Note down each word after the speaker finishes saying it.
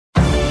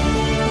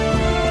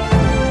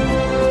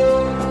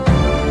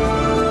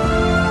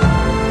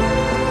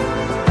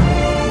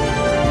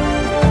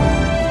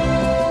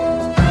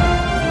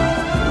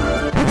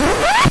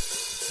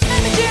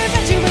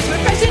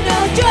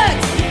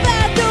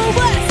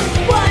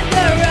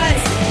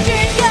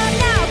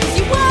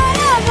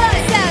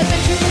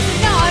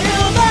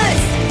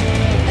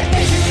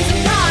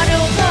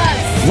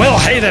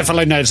Hey there,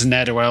 fellow nerds and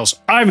ne'er-do-wells.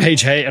 I'm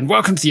HA, and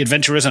welcome to the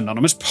Adventurers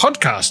Anonymous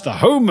podcast, the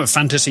home of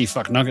fantasy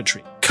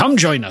fucknuggetry. Come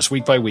join us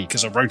week by week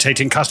as a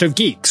rotating cast of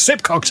geeks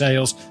sip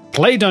cocktails,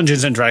 play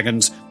Dungeons and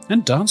Dragons,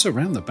 and dance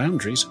around the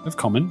boundaries of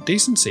common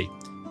decency.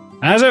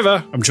 As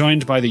ever, I'm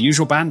joined by the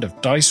usual band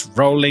of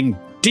dice-rolling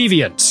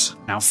deviants.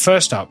 Now,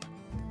 first up,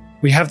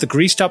 we have the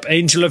greased-up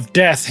angel of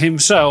death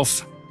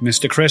himself,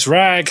 Mr. Chris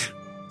Ragg.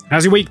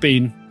 How's your week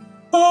been?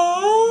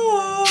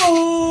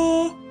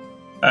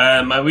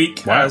 My week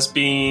has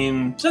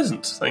been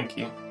pleasant, thank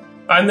you.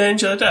 I'm the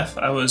Angel of Death.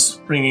 I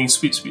was bringing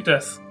sweet, sweet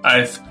death.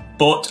 I've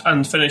bought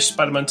and finished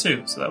Spider-Man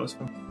 2, so that was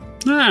fun.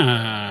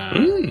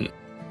 The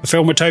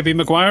film with Tobey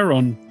Maguire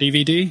on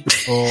DVD?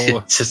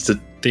 Or just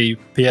the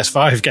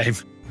PS5 game?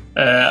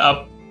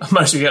 I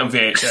managed to get on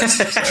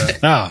VHS.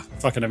 So.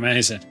 Fucking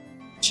amazing.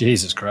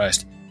 Jesus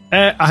Christ.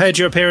 I heard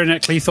you're appearing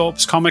at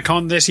Cleethorpes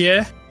Comic-Con this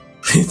year.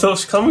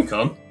 Cleethorpes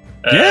Comic-Con?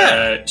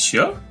 Yeah.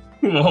 Sure.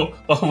 Well,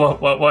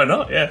 why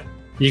not? Yeah.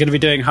 You're going to be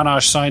doing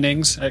Hanash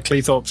signings at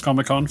Cleethorpes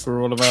Comic-Con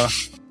for all of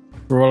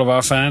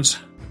our fans.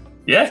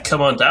 Yeah,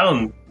 come on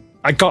down.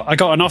 I got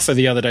an offer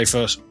the other day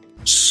for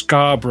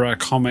Scarborough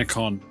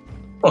Comic-Con.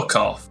 Fuck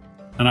off.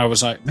 And I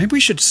was like, maybe we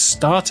should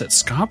start at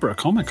Scarborough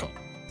Comic-Con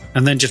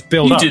and then just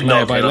build up layer by layer.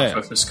 You did not get an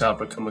offer for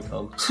Scarborough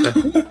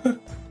Comic-Con.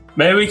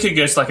 Maybe we could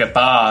go to like a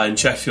bar in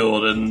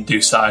Sheffield and do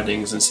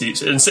signings and see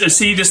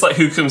just like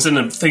who comes in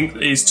and think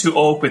it's too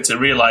awkward to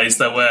realise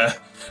that we're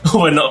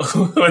not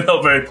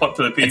very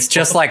popular people. It's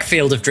just like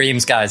Field of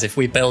Dreams, guys. If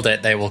we build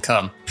it, they will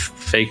come.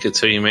 Fake it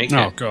till you make it.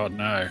 Oh God,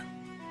 no.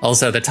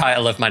 Also, the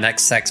title of my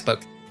next sex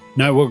book.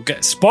 No, we'll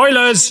get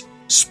spoilers.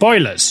 I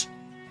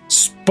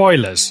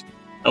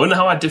wonder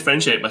how I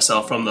differentiate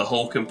myself from the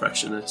Hulk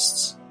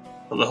impressionists.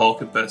 Or the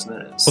Hulk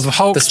impersonators. Well, the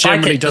Hulk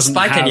generally doesn't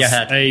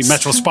have a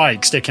metal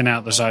spike sticking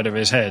out the side of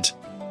his head.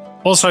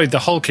 Also, the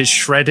Hulk is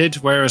shredded,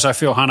 whereas I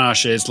feel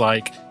Hanash is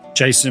like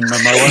Jason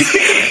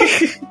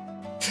Momoa.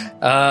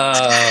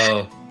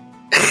 Oh.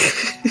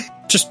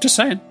 Just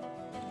saying.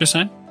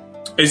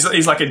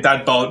 He's like a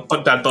dad bod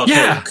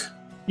yeah. Hulk.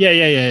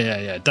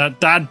 Yeah.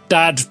 Dad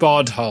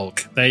bod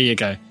Hulk. There you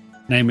go.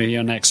 Name of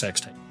your next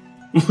sex tape.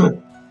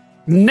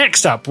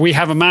 Next up, we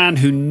have a man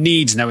who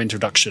needs no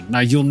introduction. Now,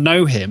 you'll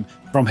know him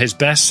from his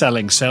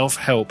best-selling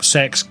self-help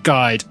sex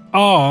guide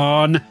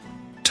on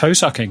toe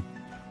sucking,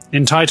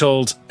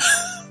 entitled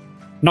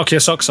Knock Your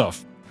Socks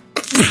Off.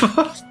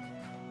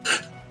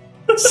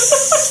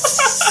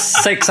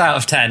 6 out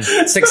of 10.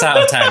 6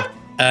 out of 10.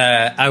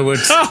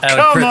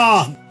 Come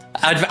on!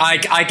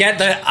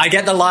 I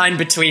get the line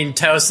between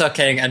toe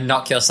sucking and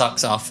knock your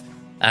socks off.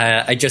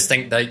 I just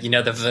think that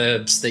the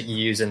verbs that you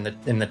use in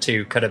the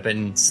two could have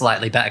been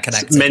slightly better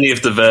connected. Many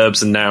of the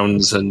verbs and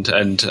nouns and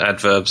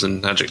adverbs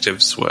and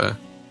adjectives were.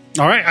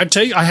 All right, I'd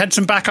tell you, I had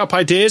some backup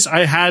ideas.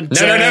 I had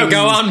no,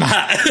 go on,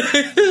 Matt.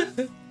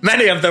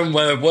 Many of them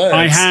were words.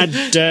 I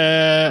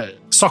had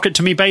 "Sock It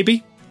to Me,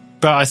 Baby,"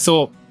 but I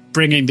thought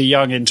bringing the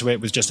young into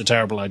it was just a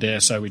terrible idea,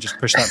 so we just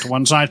pushed that to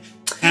one side.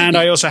 And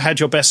I also had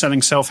your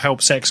best-selling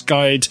self-help sex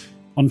guide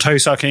on toe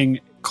sucking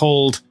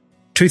called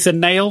 "Tooth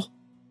and Nail."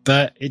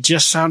 But it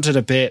just sounded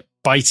a bit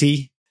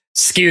bitey.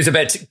 Skews a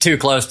bit too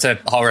close to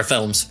horror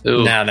films.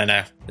 Ooh. No.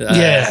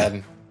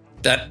 Yeah.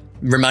 That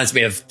reminds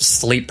me of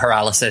sleep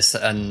paralysis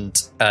and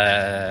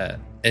bad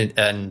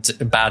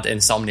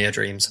insomnia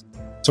dreams.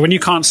 So when you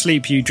can't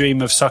sleep, you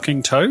dream of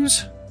sucking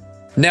toes?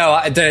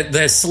 No,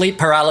 the sleep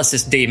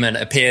paralysis demon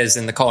appears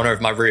in the corner of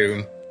my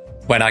room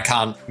when I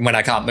can't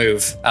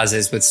move, as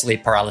is with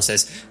sleep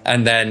paralysis,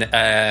 and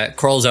then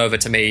crawls over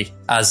to me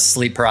as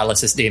sleep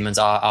paralysis demons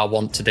are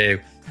wont to do.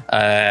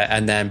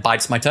 And then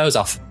bites my toes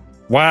off.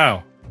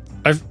 Wow.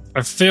 I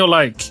feel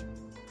like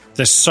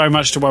there's so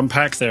much to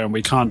unpack there and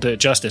we can't do it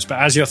justice. But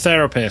as your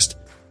therapist,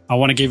 I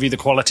want to give you the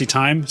quality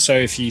time. So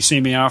if you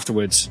see me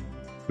afterwards,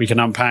 we can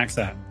unpack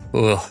that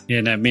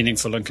in a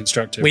meaningful and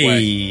constructive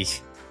way.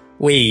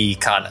 We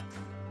can't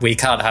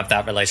have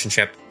that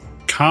relationship.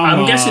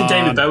 I'm guessing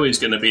David Bowie's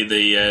going to be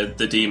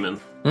the demon.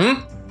 Hmm?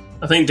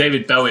 I think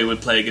David Bowie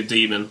would play a good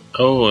demon.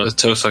 Oh, a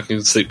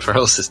toe-sucking sleep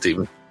paralysis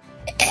demon.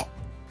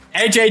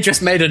 AJ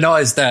just made a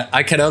noise that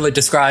I can only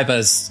describe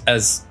as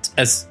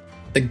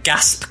the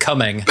gasp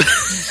coming.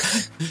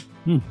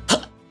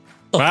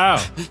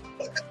 Wow.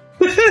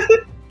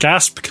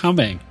 Gasp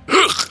coming.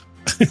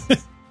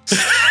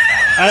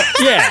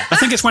 Yeah, I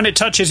think it's when it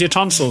touches your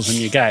tonsils and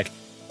you gag.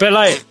 But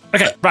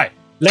okay, right.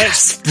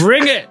 Let's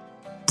bring it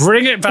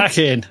back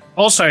in.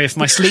 Also, if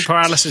my sleep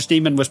paralysis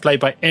demon was played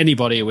by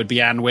anybody, it would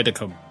be Anne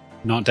Widdecombe,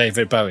 not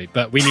David Bowie.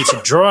 But we need to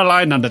draw a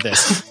line under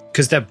this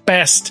because the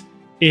best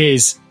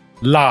is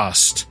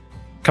last.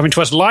 Coming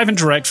to us live and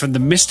direct from the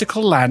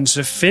mystical lands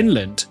of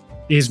Finland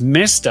is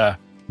Mr.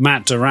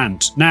 Matt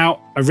Durant. Now,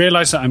 I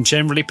realise that I'm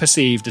generally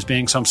perceived as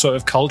being some sort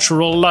of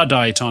cultural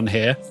Luddite on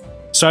here.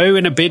 So,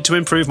 in a bid to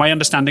improve my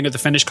understanding of the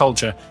Finnish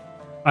culture,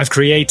 I've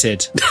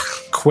created a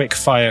quick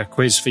fire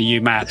quiz for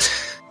you, Matt,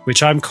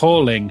 which I'm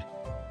calling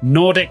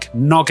Nordic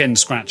Noggin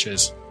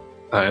Scratchers.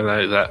 I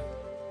like that.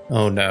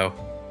 Oh no.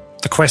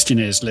 The question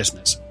is,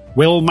 listeners,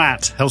 will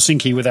Matt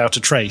Helsinki without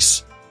a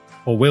trace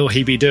or will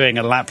he be doing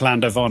a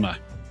Lapland of Honor?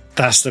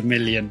 That's the £1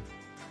 million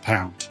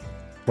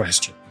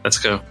question. Let's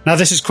go. Now,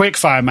 this is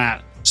quickfire,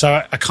 Matt,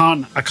 so I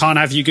can't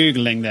have you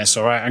Googling this,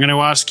 all right? I'm going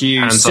to ask you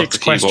Hands off 6 the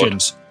keyboard.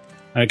 questions,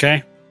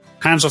 okay?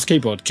 Hands off the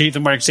keyboard. Keep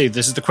them where you can see.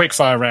 This is the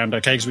quickfire round,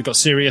 okay? Because we've got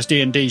serious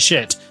D&D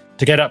shit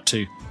to get up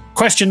to.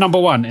 Question number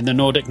 1 in the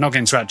Nordic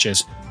noggin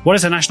scratches. What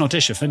is the national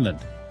dish of Finland?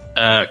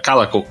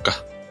 Kalakukka.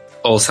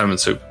 All salmon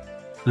soup.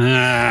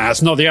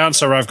 That's not the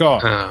answer I've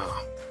got.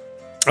 Oh.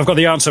 I've got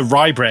the answer,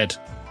 rye bread.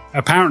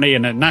 Apparently,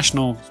 in a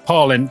national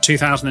poll in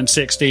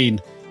 2016,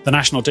 the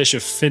national dish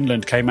of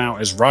Finland came out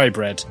as rye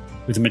bread,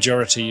 with the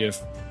majority of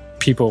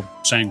people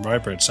saying rye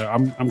bread. So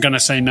I'm going to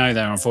say no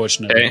there,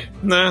 unfortunately. Okay.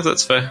 No,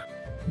 that's fair.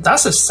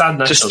 That's a sad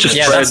national dish.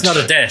 Yeah, that's not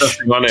a dish.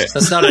 Nothing on it.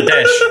 That's not a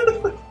dish.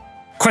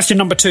 Question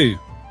number 2.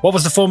 What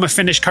was the former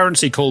Finnish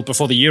currency called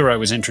before the euro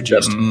was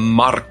introduced?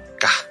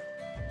 Markka.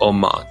 Or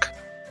mark.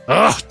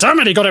 Oh, damn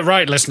it, he got it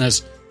right,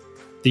 listeners.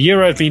 The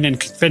euro had been in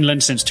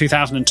Finland since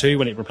 2002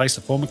 when it replaced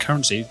the former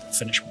currency, the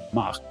Finnish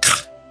mark.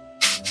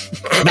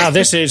 Now,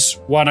 this is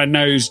one I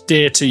know is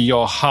dear to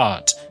your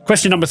heart.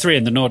 Question number 3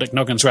 in the Nordic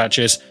noggin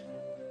scratches.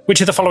 Which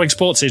of the following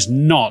sports is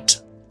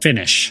not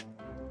Finnish?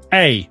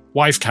 A.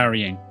 Wife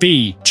carrying.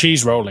 B.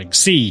 Cheese rolling.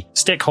 C.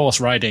 Stick horse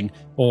riding.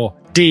 Or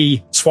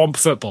D. Swamp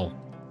football.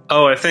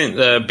 Oh, I think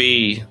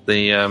B,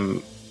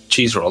 the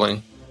cheese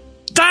rolling.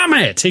 Damn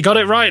it! He got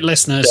it right,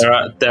 listeners.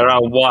 There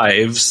are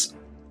wives,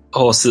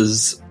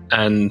 horses,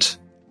 and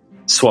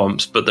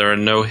swamps, but there are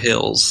no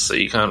hills, so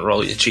you can't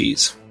roll your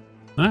cheese.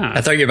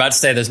 I thought you were about to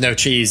say there's no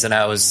cheese, and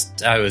I was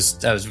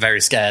very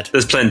scared.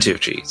 There's plenty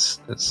of cheese.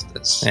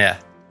 That's Yeah.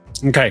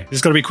 Okay, this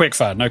is going to be quick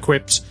fire, no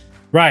quips.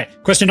 Right,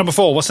 question number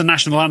 4. What's the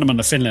national animal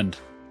of Finland?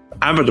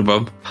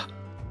 Abadabub.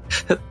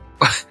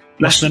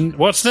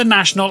 What's the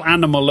national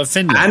animal of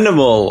Finland?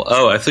 Animal.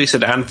 Oh, I thought you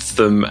said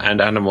anthem and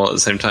animal at the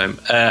same time.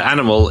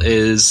 Animal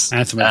is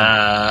Anthem.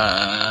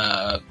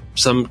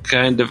 some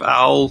kind of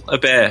owl, a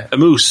bear, a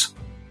moose.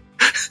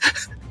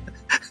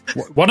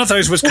 One of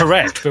those was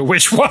correct, but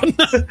which one?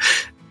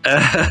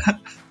 A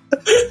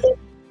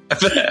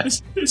bear.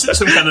 Is it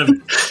some kind of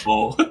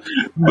ball?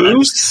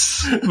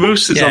 Moose?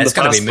 Moose is Yeah, on it's the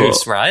got to passport. be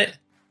moose, right?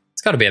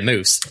 It's got to be a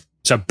moose.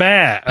 It's a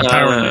bear,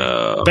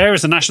 apparently. Bear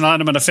is the national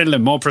animal of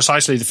Finland, more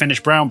precisely the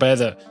Finnish brown bear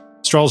that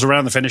strolls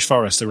around the Finnish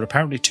forest. There are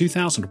apparently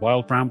 2,000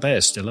 wild brown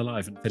bears still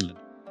alive in Finland.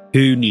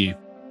 Who knew?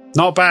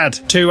 Not bad.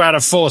 2 out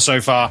of 4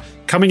 so far.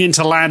 Coming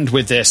into land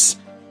with this.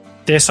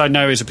 This, I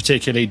know, is a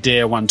particularly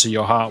dear one to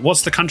your heart.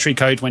 What's the country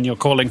code when you're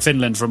calling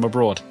Finland from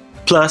abroad?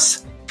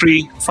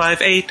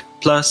 +358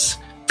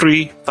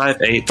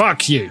 +358.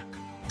 Fuck you.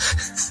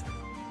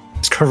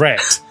 It's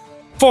correct.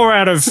 4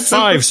 out of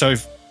 5 so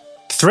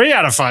 3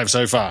 out of 5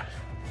 so far.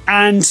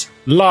 And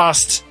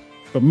last,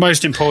 but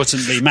most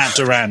importantly, Matt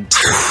Durant.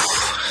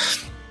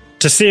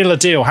 To seal a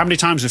deal, how many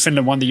times have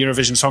Finland won the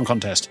Eurovision Song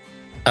Contest?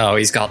 Oh,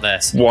 he's got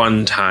this.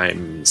 1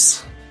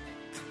 times.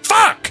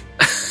 Fuck!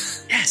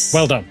 Yes.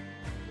 Well done.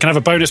 Can I have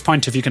a bonus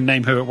point if you can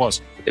name who it was?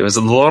 It was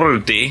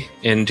Lordi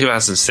in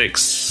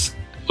 2006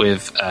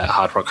 with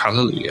Hard Rock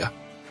Hallelujah.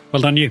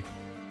 Well done, you.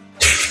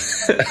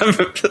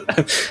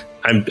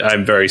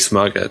 I'm very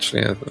smug,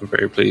 actually. I'm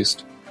very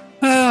pleased.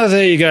 Oh,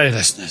 there you go,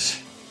 listeners.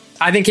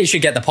 I think it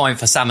should get the point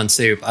for salmon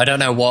soup. I don't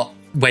know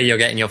where you're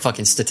getting your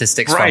fucking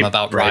statistics from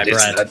about rye bread.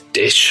 It's a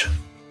dish.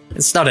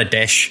 It's not a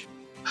dish.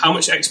 How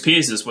much XP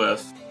is this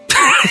worth?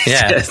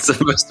 Yeah. It's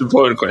the most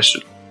important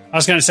question. I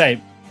was going to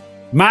say,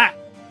 Matt,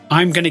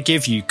 I'm going to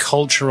give you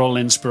cultural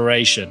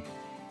inspiration.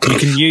 You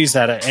can use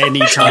that at any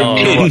time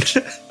you want.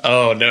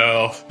 Oh,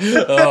 no.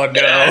 Oh,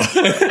 no.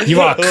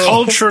 You are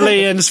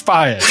culturally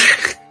inspired.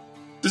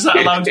 Does that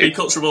allow him to be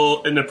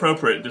cultural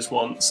inappropriate just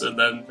once and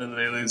then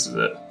they lose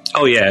it?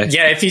 Oh, yeah.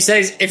 Yeah, if you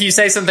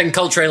say something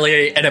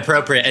culturally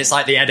inappropriate, it's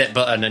like the edit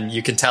button, and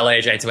you can tell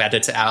AJ to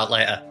edit it out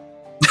later.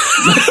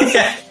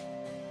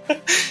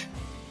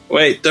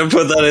 Wait, don't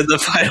put that in the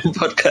final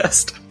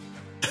podcast.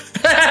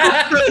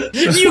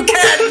 You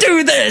can't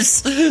do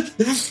this!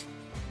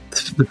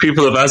 The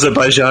people of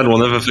Azerbaijan will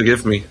never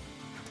forgive me.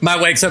 Matt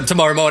wakes up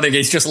tomorrow morning,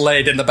 he's just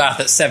laid in the bath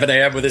at 7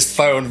 a.m. with his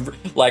phone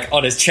like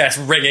on his chest,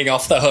 ringing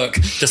off the hook,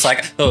 just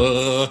like,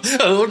 oh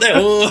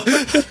no.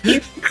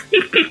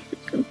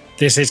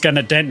 This is going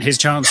to dent his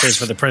chances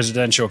for the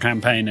presidential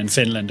campaign in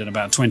Finland in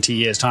about 20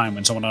 years' time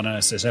when someone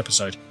unearths this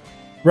episode.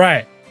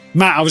 Right.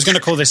 Matt, I was going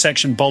to call this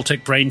section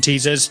Baltic Brain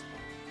Teasers,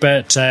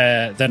 but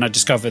then I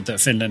discovered that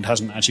Finland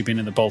hasn't actually been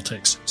in the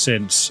Baltics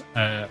since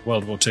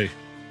World War II.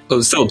 Well,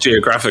 it's still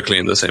geographically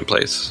in the same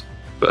place,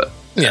 but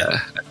Yeah.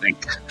 I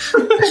think.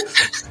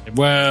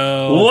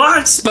 Well...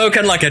 What?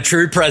 Spoken like a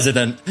true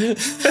president.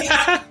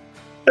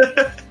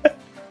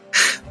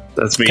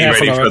 That's me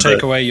Careful ready or for I'll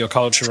take away your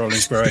cultural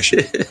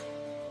inspiration.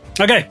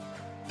 Okay,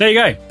 there you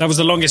go. That was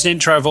the longest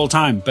intro of all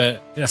time,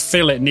 but I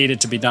feel it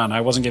needed to be done.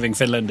 I wasn't giving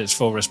Finland its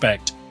full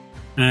respect.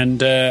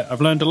 And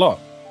I've learned a lot.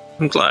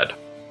 I'm glad.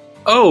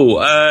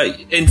 Oh,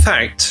 in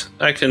fact,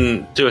 I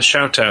can do a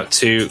shout out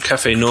to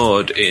Cafe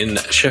Nord in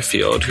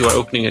Sheffield, who are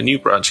opening a new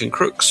branch in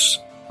Crooks,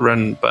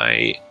 run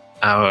by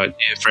our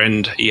dear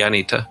friend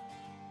Janita.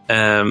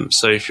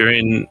 So if you're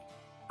in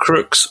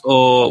crooks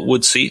or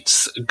wood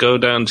seats, go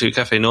down to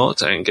Cafe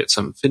Nord and get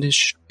some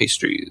Finnish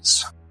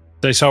pastries.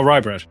 They sell rye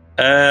bread.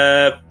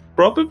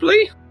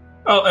 Probably.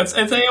 Oh,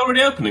 have they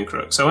already opened in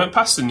Crooks? I went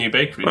past the new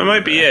bakery. That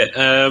might be it.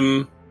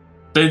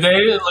 They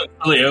didn't look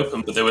fully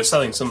open, but they were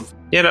selling something.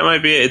 Yeah, that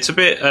might be it. It's a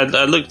bit...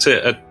 I looked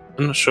at...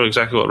 I'm not sure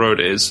exactly what road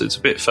it is. It's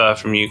a bit far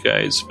from you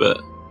guys,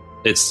 but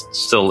it's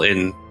still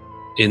in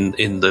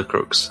the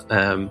Crooks.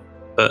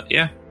 But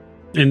yeah.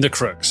 In the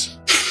Crooks.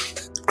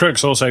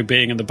 Crooks also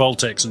being in the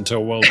Baltics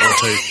until World War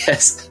II,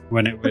 Yes.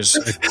 when it was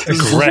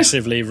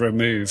aggressively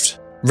removed.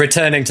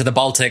 Returning to the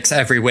Baltics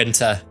every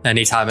winter,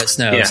 anytime it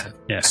snows.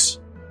 Yeah.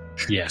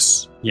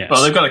 Yes.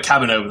 Well, they've got a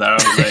cabin over there,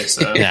 haven't they?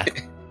 So. Yeah.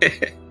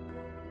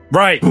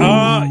 Right,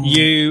 are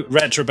you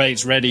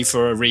retrobates ready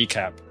for a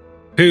recap?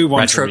 Who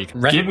wants a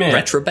recap? Give me it.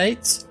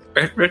 Retrobates?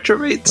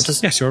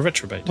 Retrobates? Yes, you're a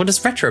retrobate. What does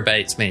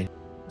retrobates mean?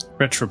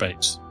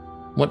 Retrobates.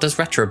 What does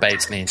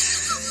retrobates mean?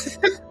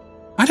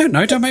 I don't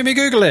know, don't make me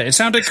Google it. It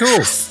sounded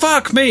cool.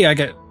 Fuck me, I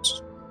get...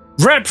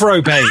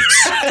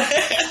 Reprobates!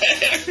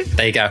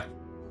 There you go.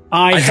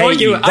 I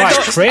hate you. Right,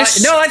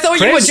 Chris? I thought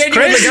you were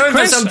genuinely going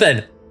Chris, for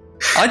something.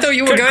 I thought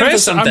you were going for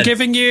Chris, something.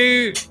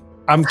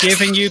 I'm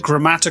giving you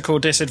grammatical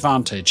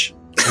disadvantage.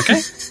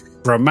 Okay?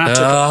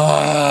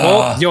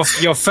 Grammatical.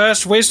 Your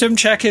first wisdom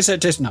check is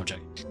at no, I'm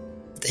joking.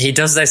 He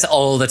does this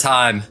all the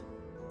time.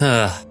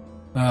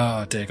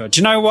 Oh, dear God. Do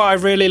you know what I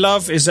really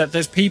love? Is that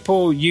there's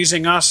people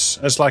using us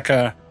as like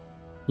a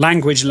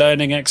language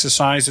learning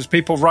exercise. There's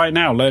people right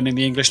now learning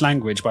the English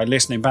language by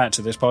listening back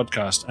to this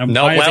podcast. And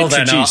I have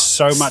introduced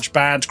so much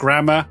bad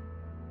grammar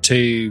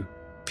to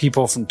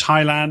people from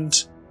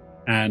Thailand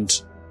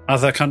and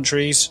other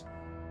countries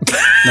in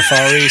the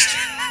Far East.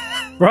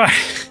 Right.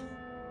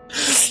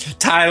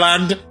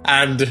 Thailand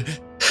and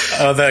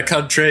other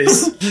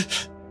countries.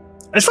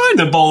 It's fine.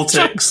 The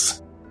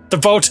Baltics. The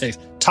Baltics.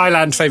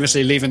 Thailand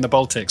famously leaving the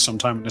Baltics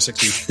sometime in the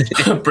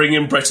 60s.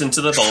 Bringing Britain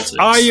to the Baltics.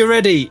 Are you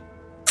ready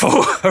for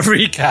a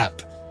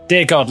recap?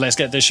 Dear God, let's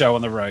get this show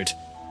on the road.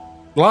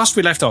 Last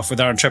we left off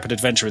with our intrepid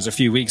adventurers a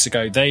few weeks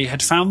ago, they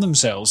had found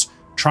themselves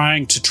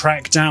trying to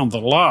track down the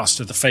last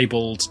of the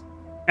fabled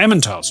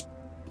Emmentals.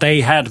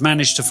 They had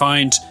managed to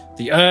find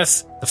the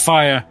earth, the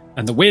fire,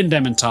 and the wind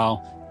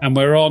Emmental, and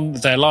were on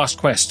their last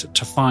quest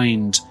to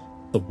find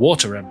the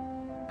water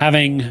Emmental.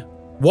 Having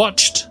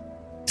watched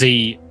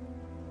the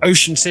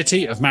ocean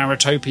city of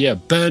Maritopia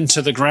burn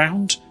to the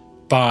ground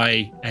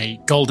by a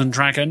golden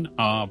dragon,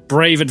 our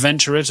brave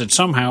adventurers had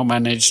somehow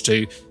managed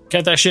to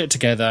get their shit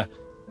together,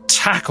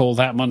 tackle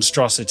that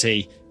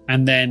monstrosity,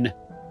 and then,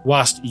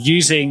 whilst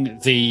using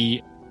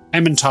the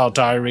Emmental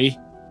diary,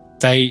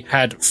 they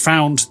had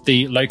found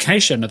the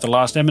location of the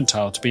last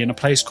Emmental to be in a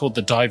place called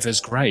the Diver's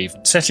Grave.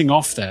 Setting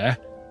off there,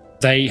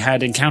 they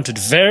had encountered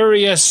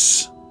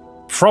various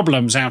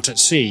problems out at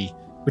sea,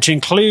 which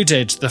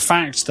included the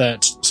fact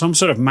that some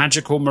sort of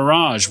magical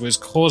mirage was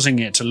causing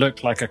it to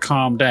look like a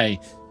calm day,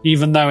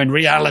 even though in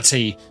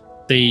reality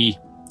the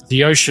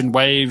ocean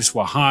waves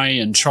were high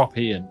and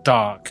choppy and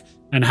dark.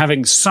 And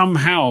having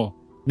somehow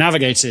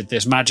navigated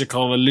this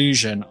magical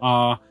illusion,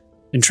 our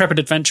intrepid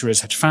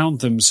adventurers had found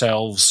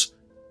themselves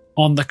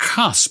on the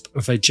cusp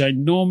of a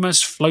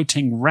ginormous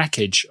floating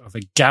wreckage of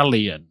a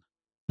galleon.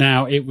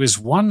 Now, it was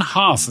one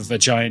half of a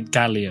giant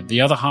galleon,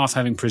 the other half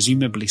having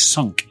presumably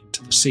sunk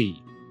into the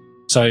sea.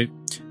 So,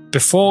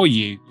 before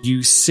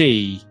you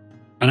see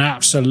an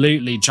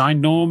absolutely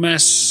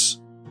ginormous,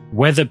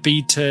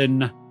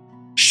 weather-beaten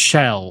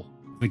shell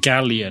of a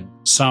galleon,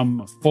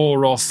 some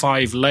 4 or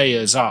 5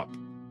 layers up.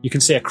 You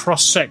can see a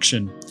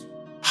cross-section,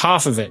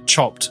 half of it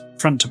chopped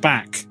front to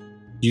back.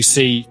 You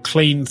see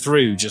clean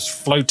through, just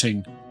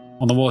floating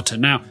on the water.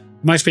 Now,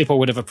 most people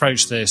would have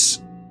approached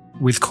this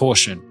with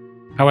caution.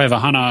 However,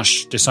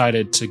 Hanash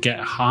decided to get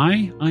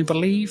high, I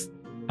believe,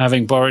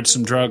 having borrowed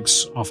some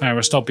drugs off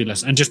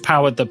Aristobulus, and just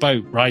powered the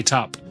boat right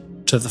up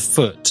to the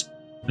foot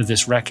of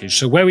this wreckage.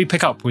 So where we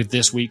pick up with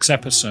this week's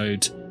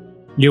episode,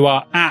 you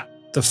are at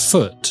the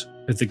foot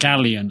of the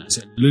galleon as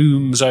it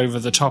looms over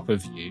the top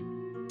of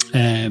you.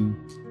 And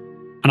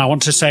I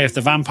want to say if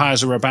the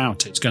vampires are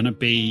about, it's going to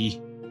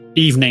be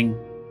evening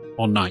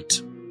or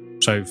night.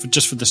 So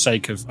just for the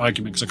sake of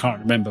argument, because I can't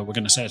remember, we're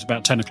going to say it's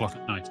about 10 o'clock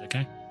at night,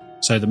 okay?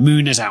 So the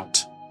moon is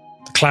out,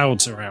 the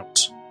clouds are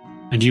out,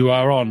 and you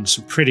are on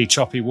some pretty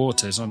choppy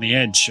waters on the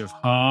edge of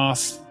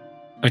half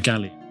a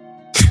galleon.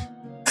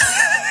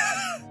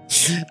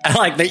 I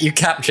like that you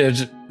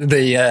captured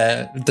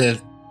the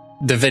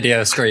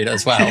video screen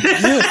as well.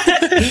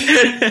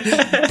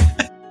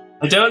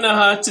 I don't know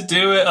how to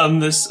do it on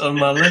my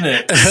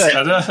Linux.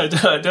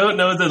 I don't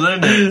know the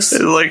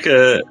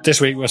Linux.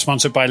 This week we're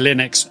sponsored by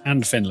Linux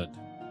and Finland.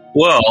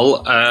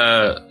 Well,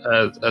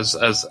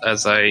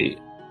 as I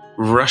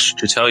rush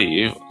to tell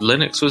you,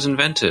 Linux was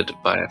invented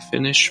by a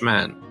Finnish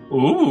man.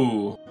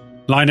 Ooh,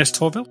 Linus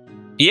Torvald?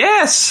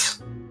 Yes,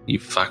 you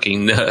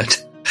fucking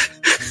nerd.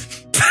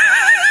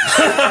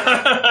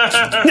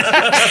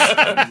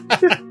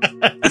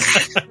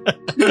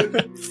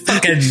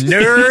 Fucking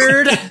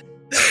nerd.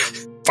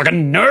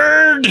 Fucking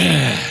nerd!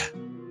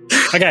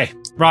 Okay,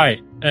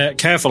 Right.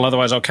 Careful,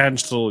 otherwise I'll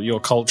cancel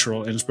your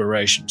cultural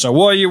inspiration. So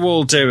what are you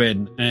all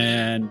doing?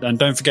 And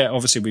don't forget,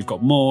 obviously, we've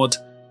got Mould,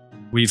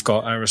 we've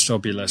got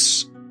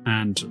Aristobulus,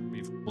 and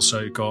we've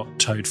also got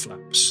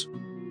Toadflaps.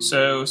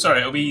 So,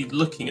 sorry, are we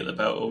looking at the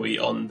boat or are we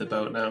on the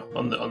boat now?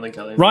 On the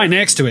galleon? Right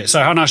next to it. So,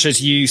 Hanash, as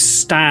you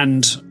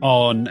stand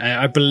on,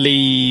 I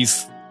believe,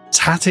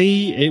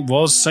 Tatty, it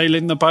was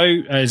sailing the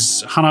boat.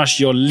 As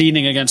Hanash, you're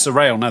leaning against the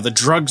rail. Now, the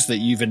drugs that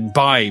you've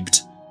imbibed,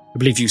 I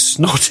believe you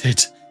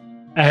snorted,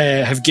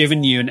 have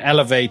given you an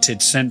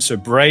elevated sense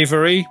of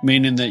bravery,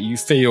 meaning that you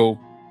feel,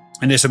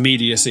 in this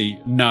immediacy,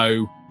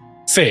 no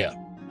fear.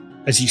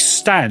 As you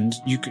stand,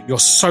 you're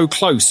so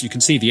close, you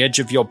can see the edge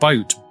of your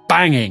boat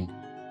banging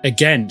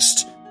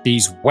against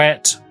these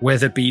wet,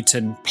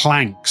 weather-beaten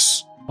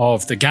planks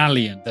of the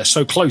galleon. They're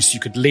so close you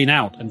could lean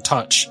out and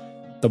touch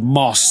the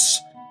moss,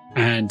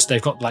 and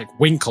they've got like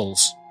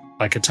winkles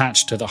like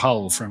attached to the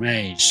hull from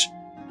age.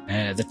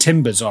 The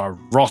timbers are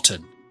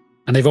rotten,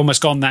 and they've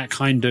almost gone that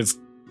kind of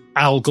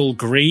algal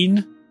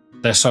green.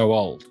 They're so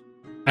old.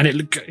 And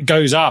it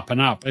goes up and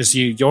up as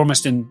you're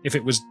almost in, if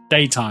it was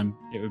daytime,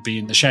 it would be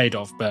in the shade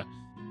of, but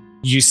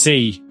you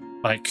see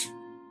like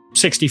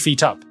 60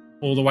 feet up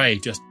all the way,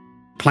 just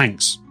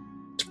planks.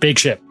 It's a big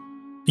ship.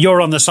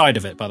 You're on the side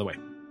of it, by the way.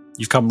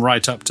 You've come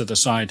right up to the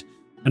side.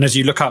 And as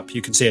you look up,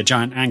 you can see a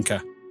giant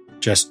anchor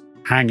just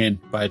hanging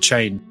by a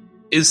chain.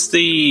 Is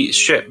the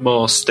ship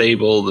more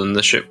stable than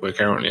the ship we're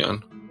currently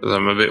on? Because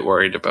I'm a bit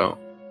worried about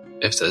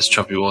if there's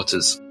choppy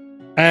waters.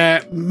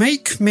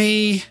 Make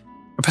me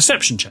a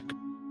perception check.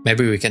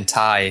 Maybe we can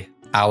tie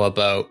our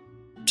boat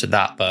to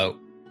that boat,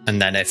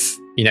 and then if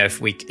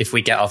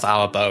we get off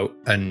our boat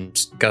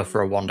and go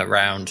for a wander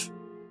round,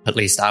 at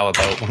least our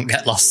boat won't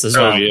get lost as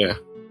well. Oh yeah.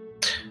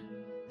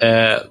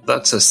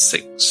 That's a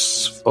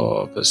 6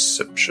 for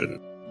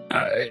perception.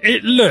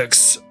 It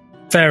looks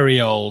very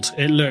old.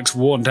 It looks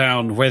worn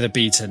down, weather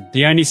beaten.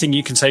 The only thing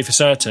you can say for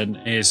certain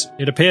is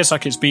it appears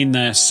like it's been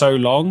there so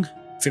long.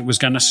 If it was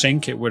going to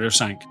sink, it would have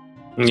sank.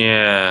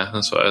 Yeah,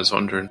 that's what I was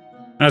wondering.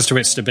 As to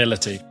its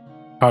stability,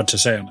 hard to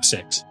say on a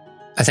 6.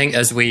 I think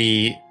as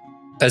we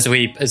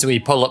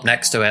pull up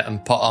next to it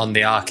and put on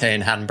the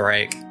arcane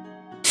handbrake,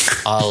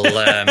 I'll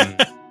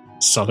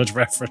solid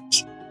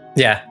reference.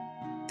 Yeah,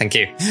 thank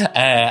you.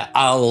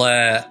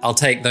 I'll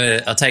take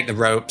the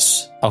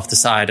ropes off the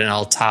side and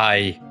I'll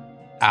tie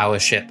our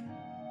ship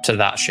to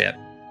that ship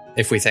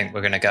if we think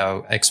we're going to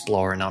go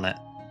exploring on it.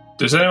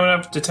 Does anyone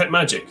have detect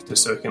magic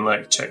just so we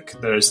can check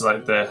there's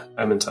the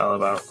Emmental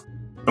about?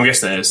 I'm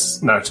guessing there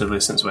is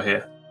narratively since we're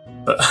here.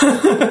 But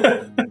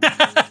I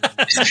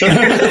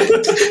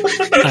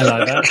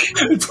like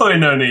that. Probably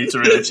no need to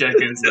really check,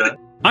 is there?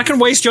 I can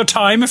waste your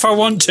time if I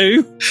want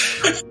to.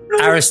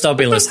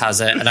 Aristobulus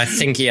has it, and I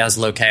think he has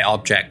locate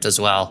object as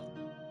well.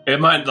 It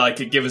might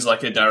give us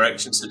a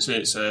direction since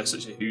it's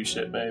such a huge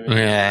ship, maybe.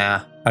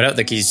 Yeah, I don't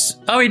think he's.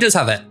 Oh, he does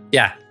have it.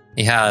 Yeah,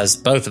 he has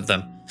both of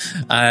them.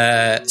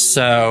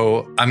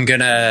 So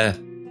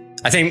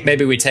I think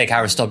maybe we take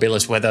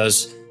Aristobulus with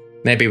us.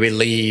 Maybe we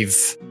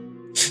leave,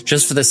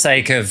 just for the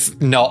sake of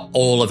not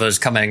all of us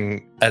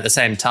coming at the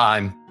same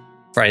time.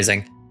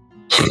 Phrasing.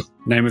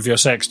 Name of your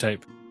sex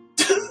tape.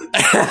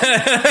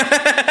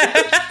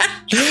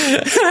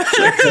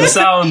 The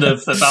sound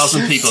of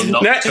 1,000 people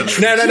not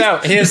No.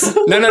 Here's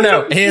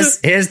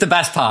the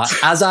best part.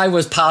 As I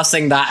was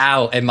passing that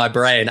out in my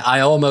brain, I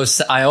almost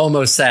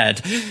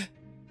said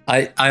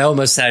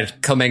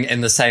coming in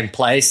the same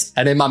place,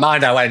 and in my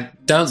mind I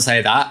went, don't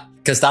say that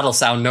because that'll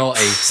sound naughty.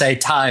 Say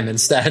time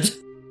instead.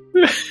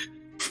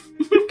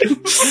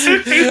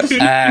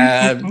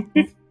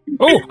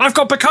 Oh, I've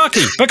got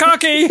Bukaki.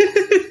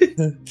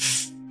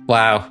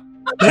 Wow.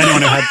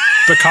 Anyone who had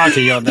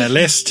Bukaki on their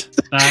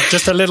list,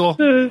 just a little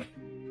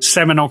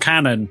seminal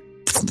cannon.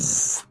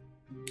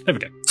 There we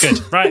go. Good.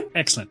 Right.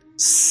 Excellent.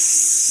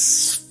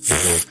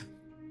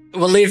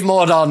 We'll leave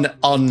Maud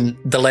on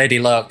the Lady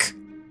Luck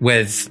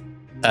with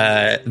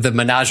the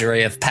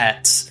menagerie of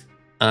pets,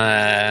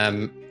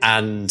 and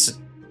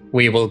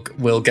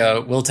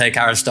we'll take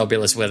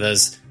Aristobulus with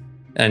us,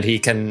 and he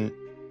can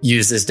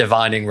use his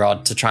divining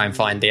rod to try and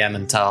find the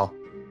Emmental.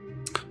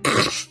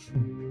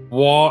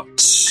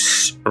 What?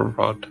 A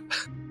rod.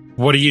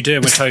 What are you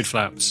doing with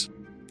Toadflaps?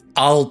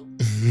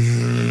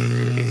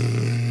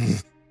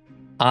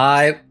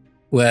 I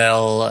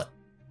will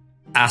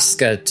ask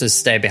her to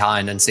stay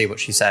behind and see what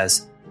she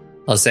says.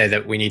 I'll say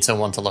that we need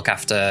someone to look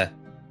after,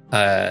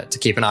 to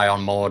keep an eye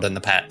on Maud and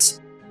the pets.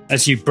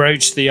 As you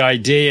broach the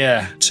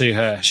idea to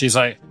her, she's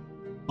like,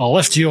 I'll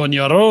left you on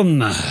your own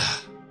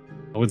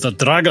with the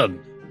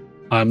dragon.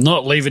 I'm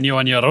not leaving you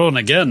on your own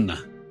again.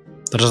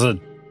 There's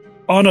an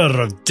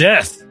honor of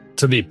death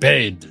to be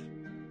paid.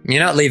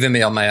 You're not leaving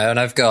me on my own.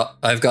 I've got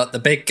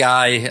the big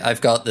guy,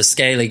 I've got the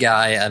scaly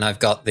guy, and I've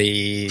got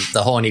the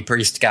horny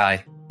priest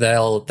guy.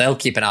 They'll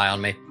keep an eye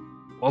on me.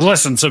 Well,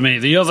 listen to me.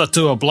 The other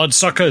two are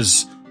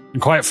bloodsuckers,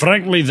 and quite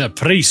frankly, the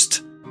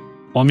priest.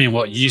 I mean,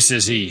 what use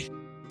is he?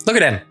 Look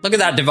at him. Look at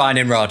that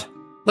divining rod.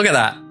 Look at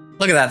that.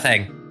 Look at that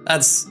thing.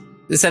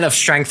 It's enough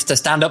strength to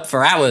stand up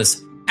for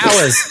hours.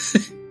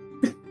 Hours.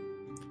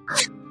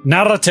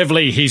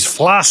 Narratively, he's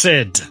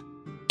flaccid.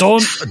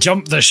 Don't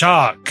jump the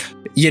shark.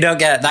 You don't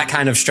get that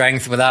kind of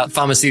strength without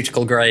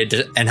pharmaceutical grade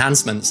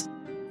enhancements.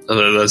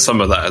 There's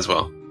some of that as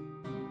well.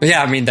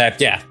 Yeah, I mean,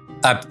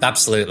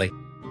 absolutely.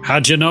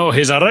 How'd you know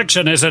his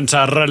erection isn't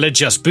a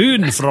religious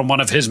boon from one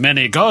of his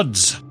many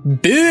gods?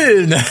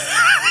 Boon!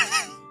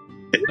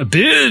 A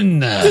boon!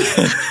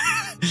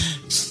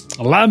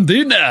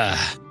 Lambuna!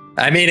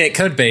 I mean, it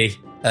could be.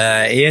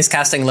 He is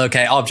casting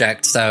locate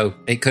object, so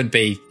it could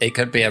be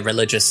a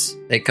religious.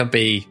 It could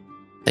be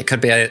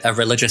a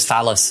religious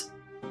phallus,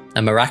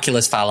 a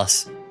miraculous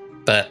phallus.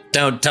 But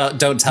don't tell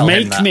him that.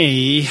 Make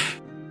me,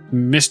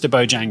 Mr.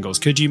 Bojangles,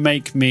 could you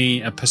make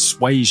me a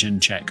persuasion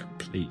check,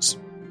 please?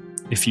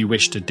 If you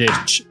wish to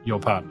ditch your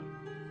partner.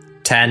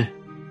 10.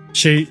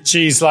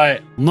 She's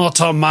like, not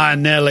on my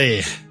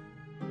Nelly.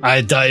 I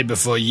die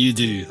before you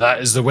do.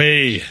 That is the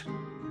way.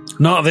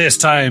 Not this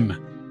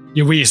time,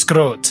 you wee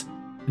scrote.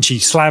 And she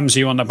slams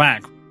you on the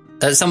back.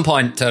 At some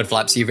point,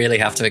 Toadflaps, you really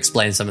have to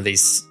explain some of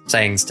these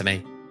sayings to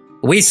me.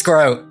 Wee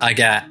scrote, I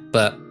get,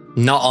 but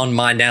not on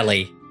my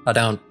Nelly. I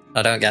don't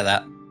get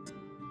that.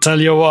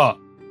 Tell you what,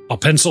 I'll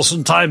pencil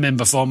some time in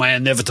before my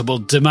inevitable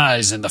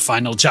demise in the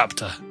final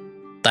chapter.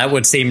 That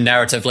would seem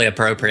narratively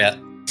appropriate.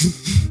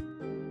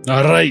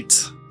 All right,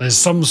 there's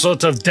some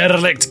sort of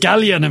derelict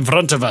galleon in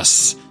front of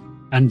us,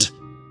 and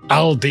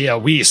I'll be a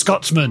wee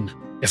Scotsman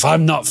if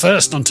I'm not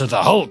first onto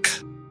the hulk.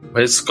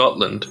 Where's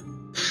Scotland?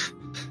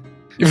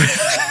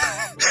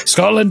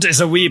 Scotland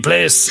is a wee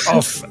place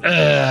off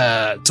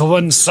to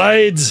one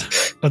side.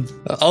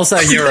 Also,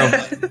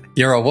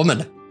 you're a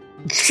woman.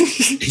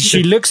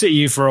 She looks at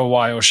you for a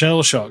while,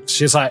 shell-shocked.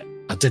 She's like,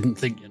 I didn't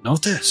think you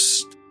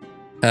noticed.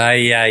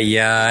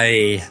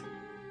 Aye.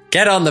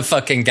 Get on the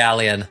fucking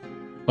galleon.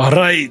 All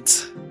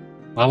right.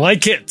 I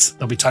like it.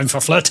 There'll be time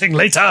for flirting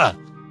later.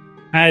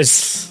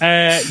 As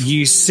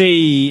you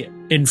see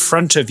in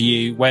front of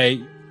you, where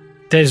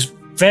there's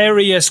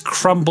various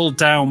crumbled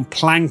down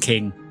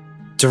planking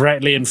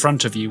directly in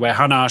front of you, where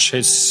Hanash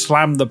has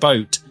slammed the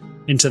boat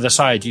into the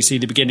side. You see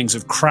the beginnings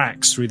of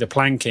cracks through the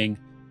planking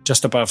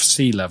just above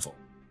sea level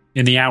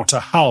in the outer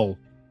hull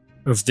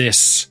of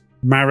this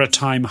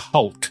maritime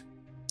hulk.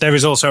 There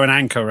is also an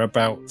anchor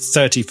about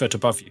 30 foot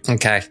above you.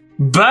 Okay.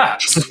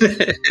 Bat!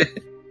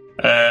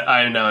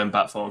 I am now in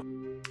bat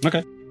form.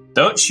 Okay.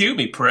 Don't shoot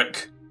me,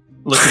 prick.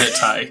 Looking at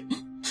Ty.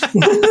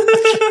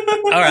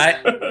 All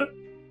right.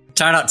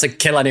 Try not to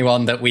kill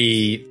anyone that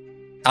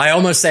I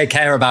almost say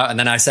care about, and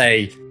then I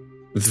say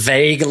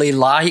vaguely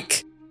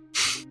like.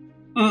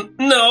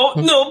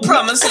 No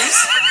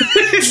promises.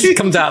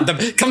 comes out of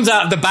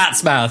the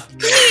bat's mouth.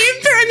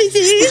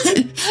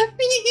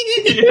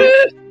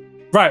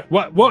 Right,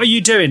 what are you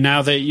doing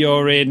now that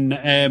you're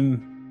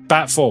in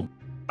bat form?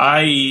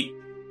 I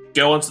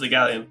go onto the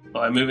galleon.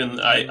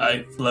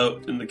 I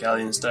float in the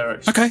gallion's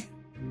direction. Okay.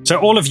 So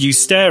all of you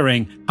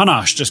staring,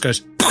 Hanash just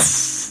goes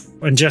poof,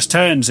 and just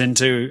turns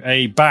into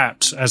a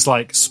bat as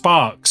like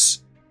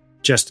sparks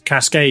just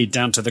cascade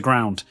down to the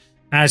ground.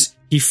 As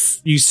you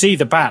see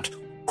the bat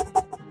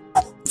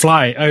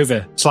fly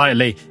over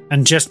slightly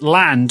and just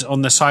land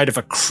on the side of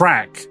a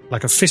crack,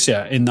 like a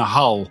fissure in the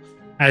hull.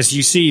 As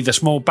you see the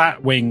small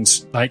bat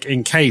wings like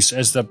encase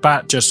as the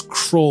bat just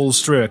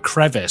crawls through a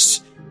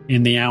crevice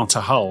in the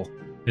outer hull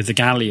of the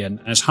galleon.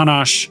 As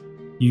Hanash,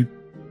 you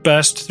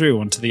burst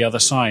through onto the other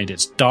side.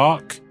 It's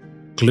dark,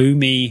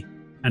 gloomy,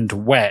 and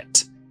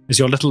wet. As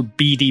your little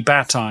beady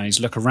bat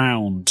eyes look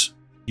around,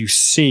 you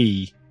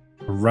see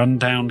a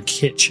rundown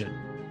kitchen.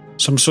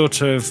 Some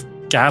sort of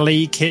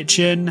galley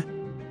kitchen.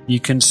 You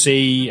can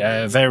see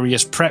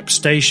various prep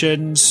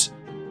stations,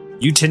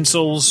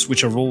 utensils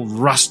which are all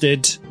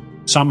rusted,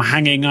 some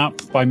hanging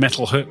up by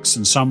metal hooks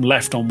and some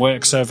left on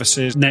work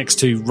surfaces next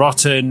to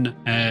rotten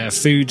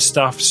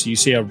foodstuffs. You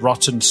see a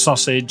rotten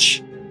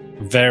sausage,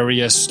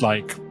 various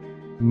like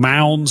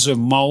mounds of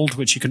mould,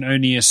 which you can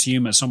only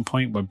assume at some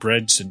point were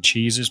breads and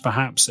cheeses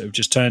perhaps that have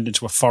just turned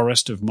into a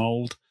forest of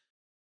mould.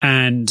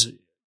 And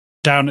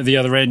down at the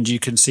other end you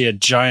can see a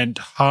giant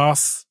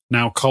hearth,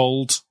 now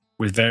cold,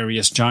 with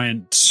various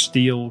giant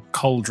steel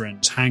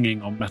cauldrons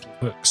hanging on metal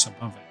hooks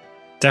above it.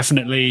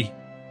 Definitely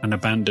an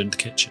abandoned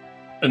kitchen.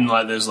 And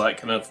like there's like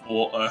kind of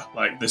water,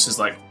 like this is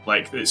like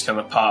it's kind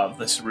of part of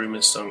this room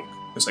is sunk,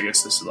 because I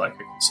guess this is like I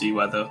can see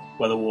where the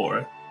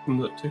water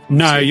comes up to.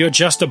 No, you're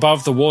just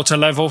above the water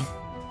level.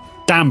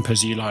 Damp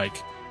as you like.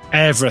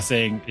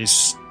 Everything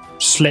is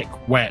slick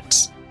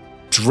wet,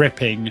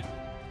 dripping,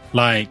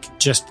 like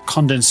just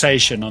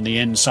condensation on the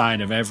inside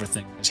of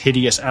everything. There's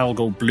hideous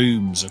algal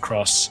blooms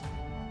across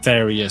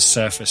various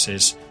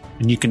surfaces,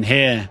 and you can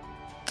hear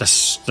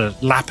the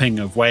lapping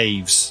of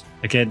waves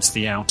against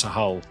the outer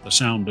hull, the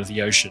sound of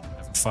the ocean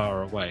never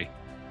far away.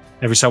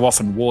 Every so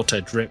often water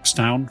drips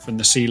down from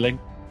the ceiling.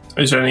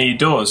 Is there any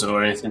doors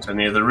or anything to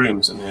any of the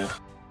rooms in here?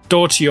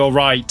 Door to your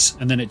right,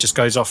 and then it just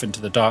goes off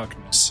into the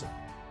darkness.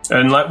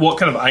 And like what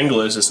kind of angle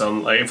is this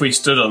on? Like if we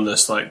stood on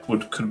this, like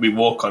could we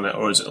walk on it,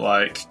 or is it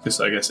like, because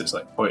I guess it's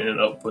like pointing it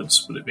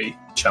upwards, would it be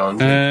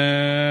challenging?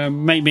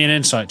 Make me an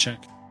insight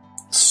check.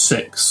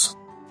 6.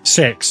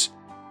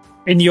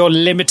 in your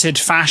limited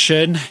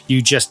fashion,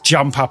 you just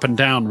jump up and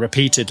down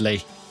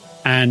repeatedly,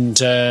 and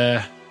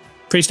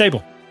pretty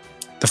stable.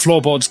 The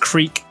floorboards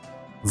creak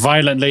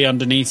violently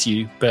underneath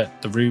you,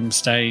 but the room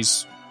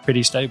stays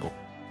pretty stable.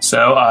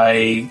 So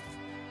I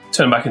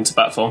turn back into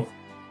bat form,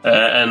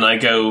 and I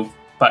go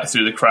back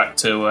through the crack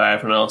to where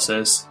everyone else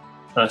is.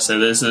 And I say,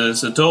 there's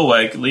a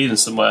doorway leading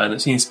somewhere, and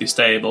it seems to be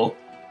stable.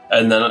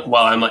 And then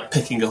while I'm like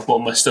picking up all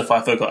my stuff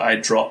I forgot I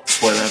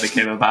dropped when I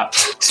became a bat.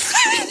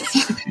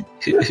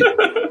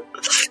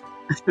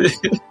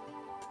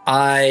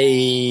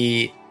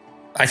 I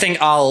think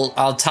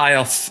I'll tie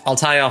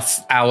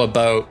off our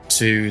boat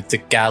to the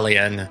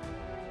galleon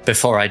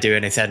before I do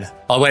anything.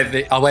 I'll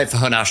wait for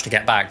Hunash to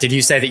get back. Did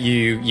you say that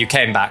you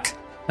came back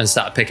and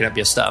started picking up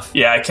your stuff?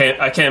 Yeah,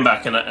 I came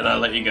back and I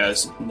let you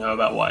guys know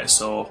about what I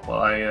saw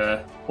while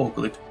I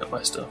awkwardly picked up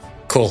my stuff.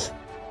 Cool.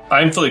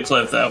 I'm fully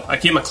clothed though. I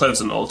keep my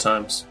clothes on at all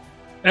times.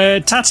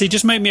 Tatty,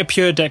 just make me a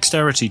pure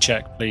dexterity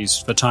check, please,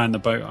 for tying the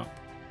boat up.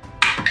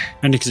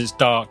 Only because it's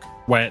dark,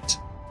 wet.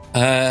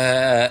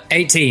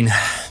 18.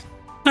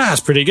 That's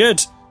pretty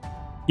good.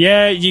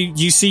 Yeah,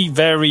 you see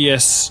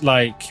various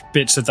like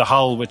bits of the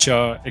hull which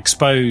are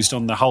exposed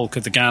on the hulk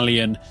of the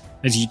galleon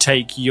as you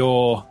take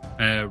your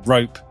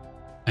rope,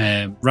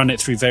 run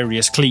it through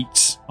various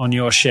cleats on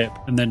your ship,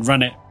 and then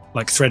run it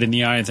like thread in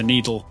the eye of the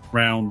needle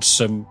round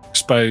some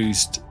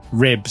exposed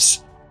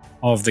ribs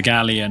of the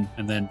galleon,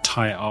 and then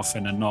tie it off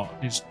in a knot.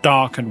 It's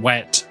dark and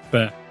wet,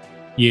 but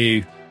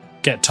you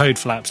get Toad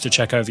Flaps to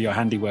check over your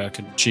handiwork,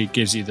 and she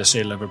gives you the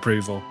seal of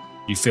approval.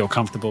 You feel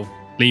comfortable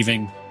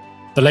leaving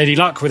the Lady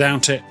Luck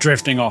without it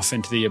drifting off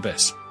into the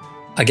abyss.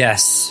 I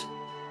guess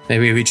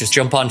maybe we just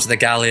jump onto the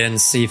galleon,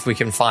 see if we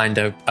can find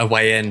a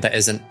way in that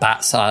isn't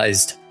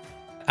bat-sized,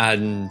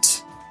 and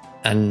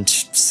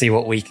see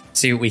what we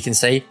can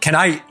see. Can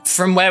I,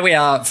 from where we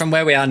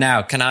are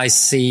now, can I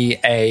see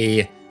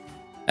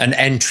an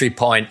entry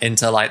point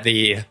into like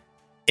the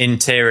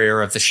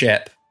interior of the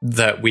ship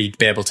that we'd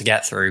be able to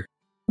get through?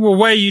 Well,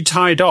 where you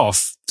tied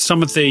off,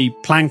 some of the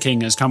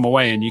planking has come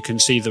away, and you can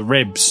see the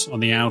ribs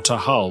on the outer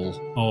hull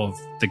of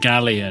the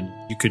galleon.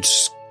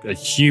 A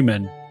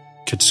human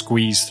could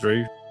squeeze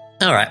through.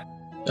 All right.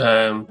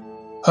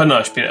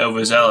 Hunash, being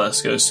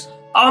overzealous, goes,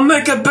 "I'll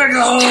make a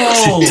bigger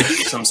hole!"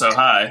 because I'm so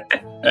high.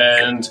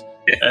 And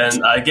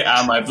I get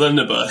out my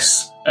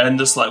blunderbuss, and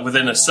just like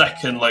within a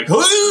second, like,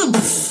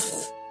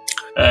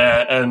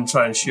 and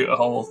try and shoot a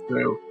hole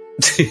through.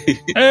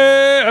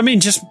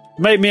 Just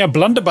make me a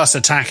blunderbuss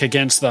attack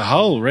against the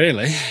hull,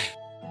 really.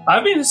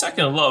 I've been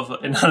attacking a lot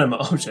of inanimate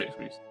objects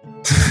recently.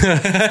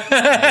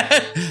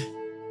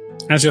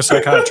 As your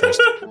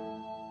psychiatrist.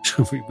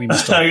 we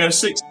must I go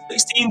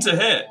 16 to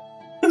hit.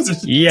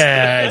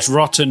 Yeah, it's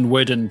rotten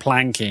wood and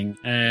planking.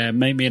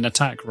 Make me an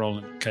attack roll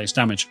in case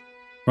damage.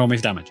 Roll me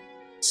for damage.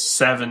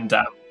 7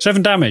 damage.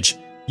 7 damage.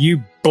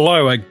 You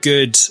blow a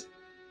good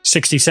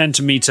 60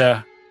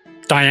 centimeter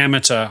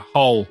diameter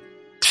hole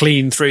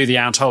clean through the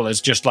out hull as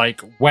just like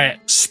wet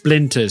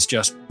splinters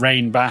just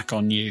rain back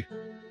on you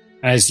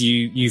as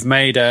you've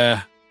made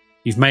a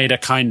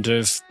kind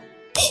of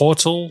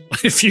portal,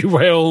 if you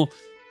will,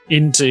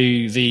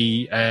 into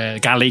the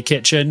galley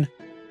kitchen.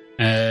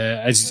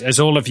 As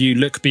all of you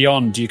look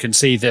beyond, you can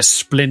see this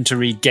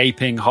splintery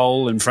gaping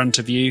hole in front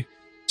of you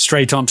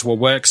straight onto a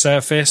work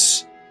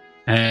surface.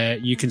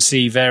 You can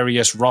see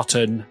various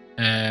rotten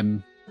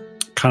kind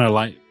of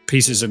like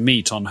pieces of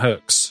meat on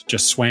hooks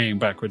just swaying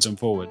backwards and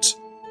forwards,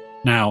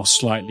 now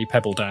slightly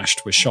pebble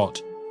dashed with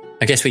shot.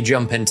 I guess we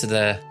jump into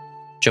the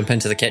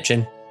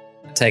kitchen,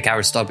 take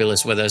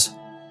Aristobulus with us.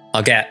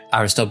 I'll get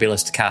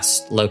Aristobulus to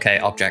cast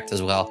Locate Object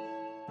as well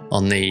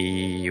on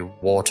the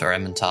water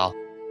Emmental.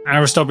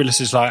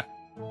 Aristobulus is like,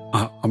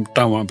 I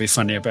don't want to be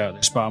funny about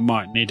this, but I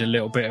might need a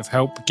little bit of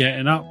help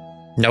getting up.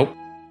 Nope.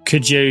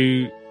 Could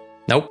you?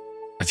 Nope.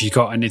 Have you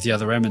got any of the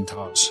other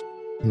Emmentals?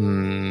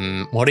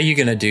 What are you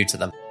going to do to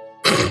them?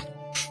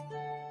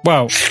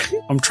 Well,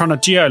 I'm trying to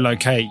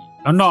geolocate.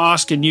 I'm not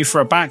asking you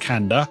for a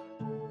backhander.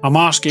 I'm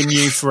asking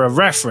you for a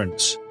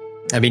reference.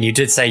 I mean, you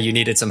did say you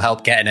needed some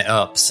help getting it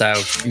up, so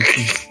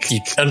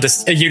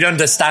you'd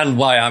understand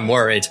why I'm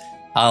worried.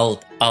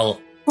 I'll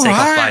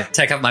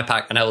take off my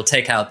pack, and I will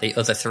take out the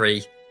other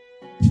 3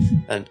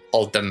 and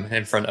hold them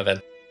in front of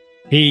him.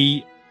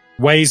 He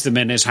weighs them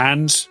in his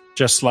hands,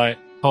 just like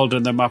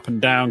holding them up and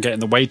down, getting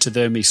the weight of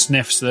them. He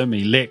sniffs them,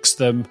 he licks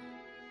them,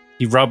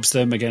 he rubs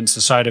them against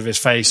the side of his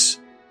face,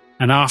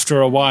 and after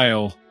a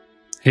while,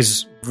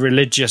 his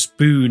religious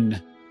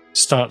boon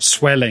starts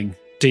swelling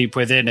deep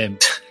within him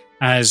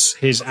as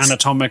his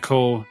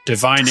anatomical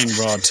divining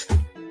rod,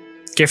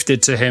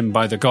 gifted to him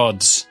by the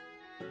gods,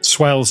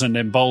 swells and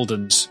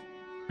emboldens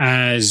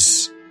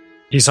as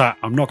he's like,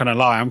 I'm not going to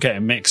lie, I'm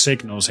getting mixed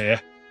signals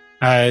here,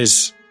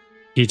 as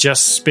he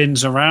just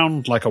spins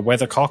around like a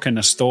weathercock in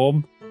a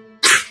storm.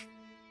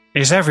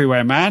 It's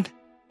everywhere, man.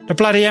 The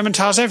bloody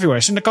Emmental's everywhere.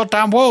 It's in the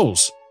goddamn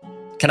walls.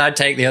 Can I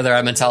take the other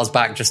Emmentals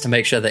back just to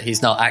make sure that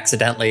he's not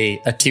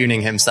accidentally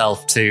attuning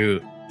himself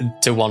to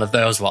one of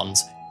those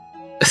ones?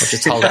 Or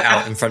just hold it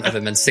out in front of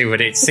him and see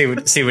what he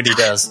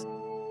does.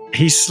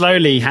 he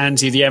slowly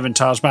hands you the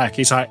Evantars back.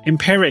 He's like,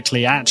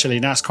 empirically, actually,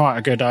 that's quite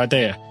a good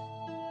idea.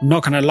 I'm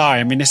not going to lie.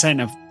 I mean, this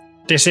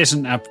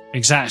isn't an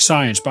exact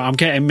science, but I'm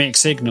getting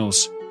mixed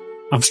signals.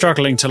 I'm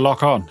struggling to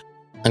lock on.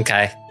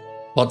 Okay.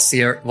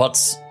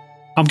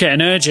 I'm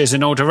getting urges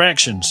in all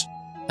directions.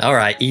 All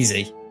right,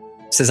 easy.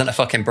 This isn't a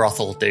fucking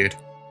brothel, dude.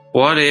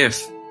 What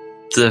if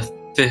the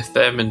fifth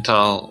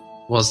Emmental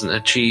wasn't a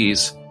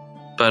cheese,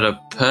 but a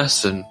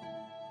person?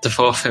 The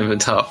fourth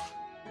Emmental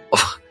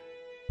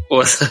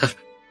was a... I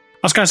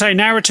was going to say,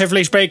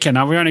 narratively speaking,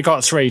 we only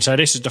got 3, so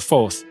this is the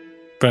 4th.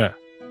 But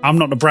I'm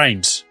not the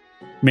brains,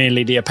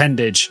 merely the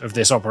appendage of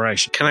this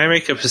operation. Can I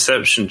make a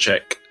perception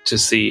check to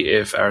see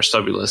if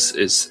Aristobulus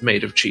is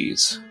made of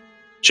cheese?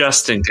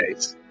 Just in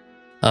case.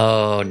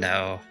 Oh,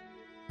 no.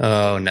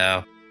 Oh,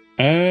 no.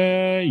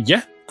 Yeah,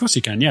 of course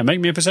you can. Yeah, make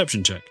me a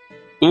perception check.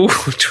 Ooh,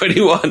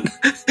 21.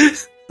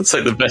 That's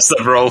like the best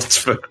I've rolled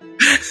for...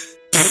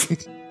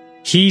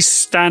 He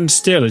stands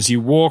still as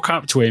you walk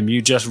up to him.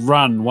 You just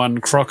run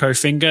one croco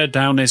finger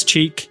down his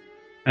cheek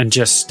and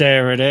just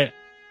stare at it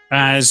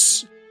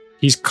as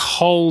he's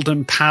cold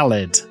and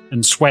pallid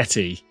and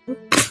sweaty,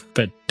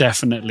 but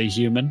definitely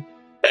human.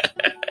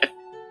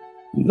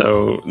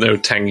 No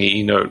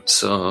tangy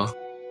notes or...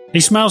 He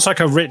smells like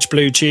a rich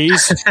blue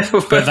cheese,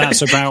 but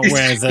that's about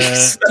where the...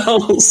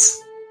 smells.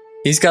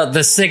 He's got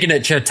the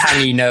signature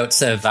tangy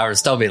notes of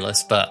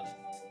Aristobulus, but...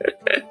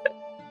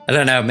 I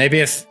don't know, maybe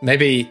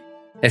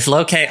if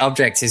locate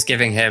object is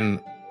giving him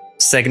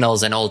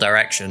signals in all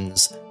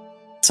directions,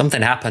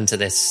 something happened to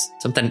this.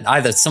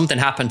 Something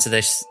happened to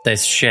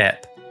this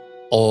ship,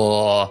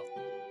 or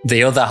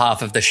the other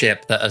half of the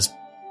ship that has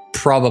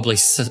probably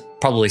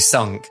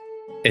sunk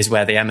is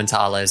where the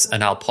Emmental is,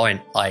 and I'll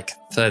point like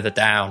further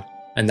down,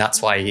 and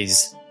that's why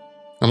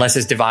unless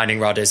his divining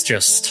rod is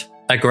just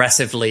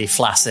aggressively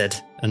flaccid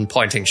and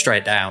pointing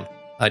straight down.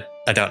 I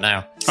don't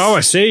know. Oh,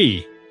 I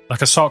see.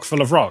 Like a sock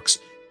full of rocks.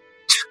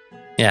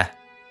 Yeah.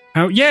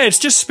 Oh, yeah, it's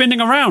just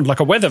spinning around like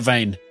a weather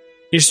vane.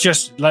 It's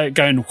just like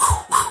going...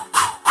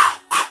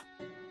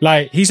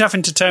 Like, he's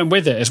having to turn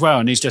with it as well,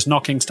 and he's just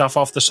knocking stuff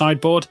off the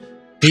sideboard.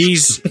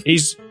 He's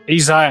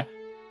like,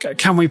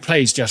 can we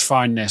please just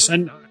find this?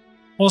 And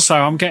also,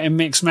 I'm getting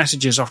mixed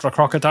messages off the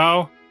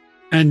crocodile.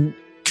 And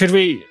could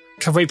we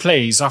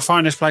please? I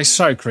find this place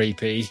so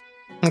creepy.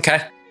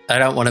 Okay. I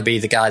don't want to be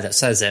the guy that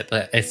says it,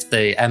 but if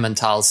the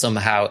Emmental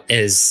somehow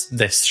is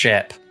this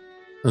ship...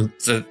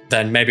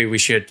 then maybe we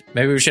should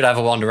have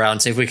a wander around,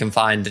 see if we can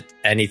find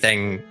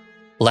anything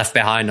left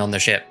behind on the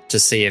ship to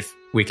see if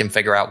we can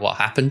figure out what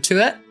happened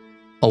to it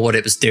or what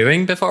it was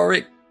doing before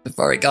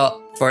it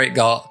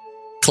got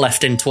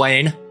cleft in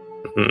twain.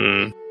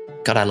 Mm.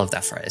 God, I love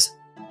that phrase.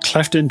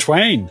 Cleft in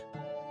twain.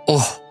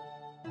 Oh,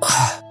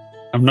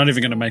 I'm not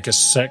even going to make a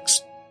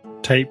sex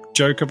tape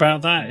joke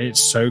about that.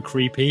 It's so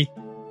creepy.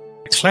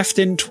 Cleft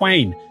in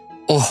twain.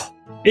 Oh.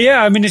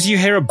 Yeah, I mean, as you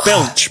hear a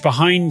belch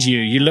behind you,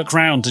 you look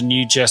round and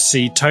you just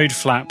see Toad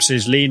Flaps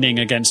is leaning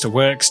against a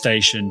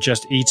workstation,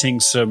 just eating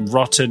some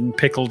rotten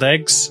pickled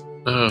eggs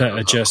that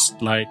are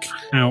just, like,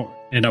 out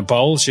in a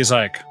bowl. She's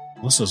like,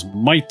 this is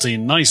mighty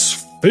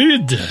nice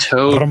food.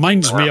 Toad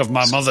Reminds me Flaps. of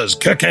my mother's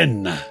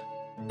cooking.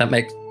 that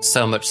makes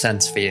so much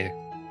sense for you.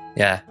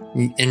 Yeah,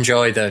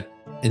 enjoy the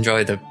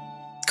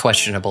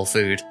questionable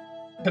food.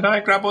 Can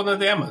I grab one of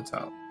the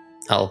Emmental?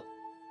 I'll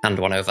hand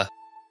one over.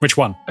 Which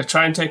one? I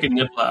try and take a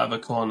nibble out of a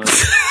corner.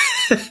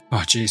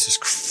 Oh, Jesus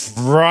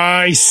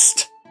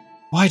Christ.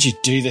 Why'd you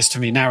do this to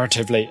me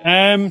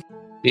narratively?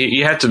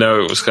 You had to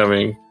know it was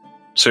coming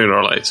sooner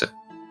or later.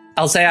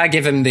 I'll say I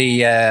give him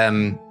the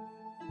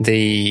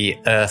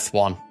earth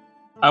one.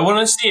 I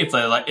want to see if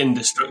they're like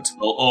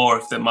indestructible or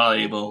if they're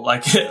malleable.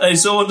 Like,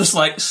 is someone just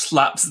like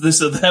slapped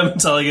this at them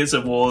telling it's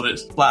a wall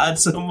that's splattered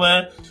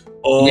somewhere?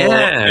 Or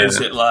is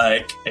it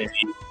like a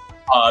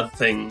hard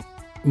thing?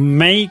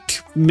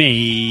 Make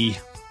me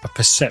a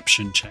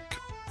perception check.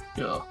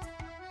 Sure.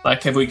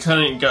 Like, if we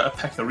couldn't get a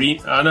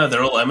pecorino, I know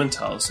they're all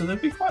Emmentals, so they'd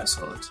be quite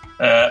solid.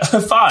 5.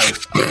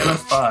 I'm gonna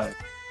 5.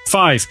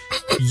 5.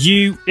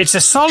 It's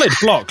a solid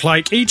block.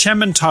 Like, each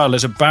Emmental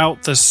is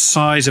about the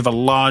size of a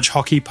large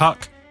hockey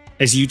puck.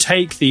 As you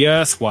take the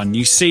earth one,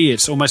 you see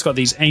it's almost got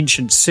these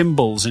ancient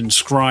symbols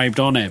inscribed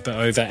on it, but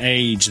over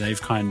age,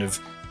 they've kind of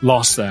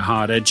lost their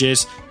hard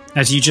edges.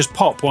 As you just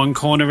pop one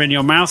corner in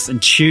your mouth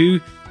and chew,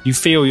 you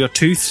feel your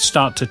teeth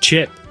start to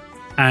chip,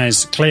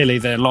 as clearly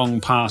they're long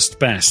past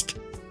best.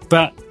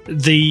 But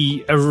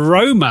the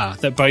aroma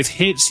that both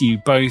hits you,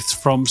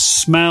 both from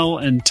smell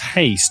and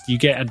taste, you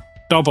get a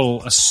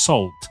double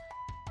assault,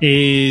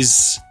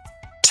 is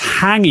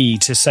tangy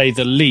to say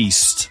the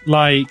least.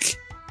 Like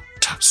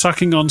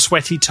sucking on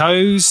sweaty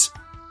toes.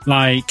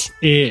 Like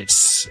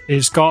it's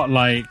got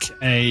like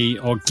a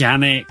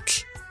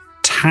organic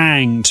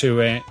tang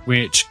to it,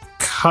 which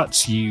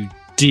cuts you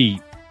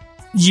deep.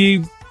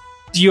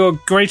 Your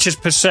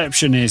greatest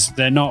perception is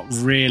they're not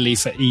really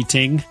for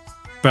eating,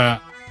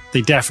 but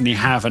they definitely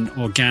have an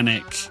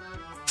organic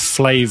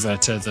flavour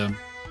to them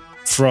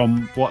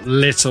from what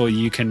little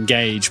you can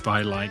gauge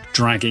by like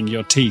dragging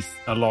your teeth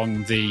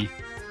along the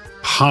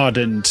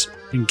hardened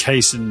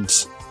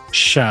encased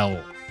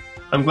shell.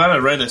 I'm glad I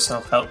read a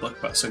self-help book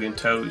about sucking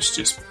toes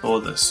just before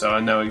this, so I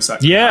know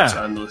exactly how to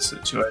handle the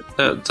situation.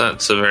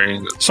 That's a very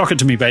good... Sock It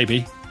To Me,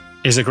 Baby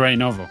is a great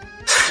novel.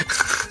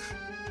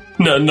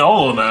 No,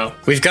 novel now.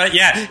 We've got,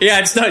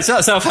 it's not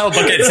self-help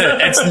book,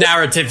 it's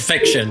narrative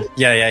fiction.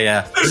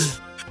 Yeah.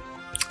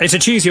 It's a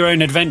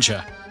choose-your-own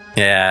adventure.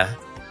 Yeah.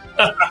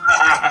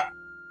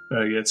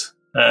 Very good.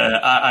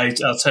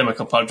 I'll tell my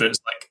compadre, it's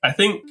like, I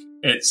think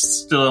it's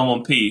still in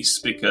one piece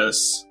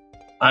because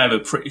I have a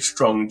pretty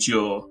strong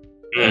jaw.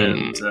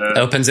 And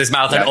opens his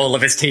mouth and all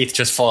of his teeth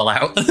just fall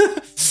out.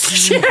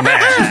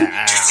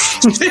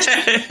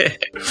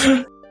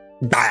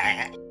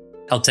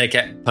 I'll take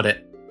it, put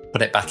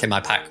it back in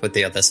my pack with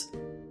the others.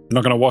 You're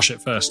not going to wash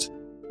it first?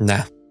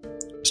 No.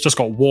 It's just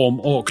got warm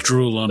orc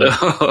drool on it.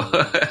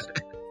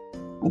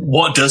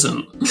 What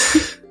doesn't?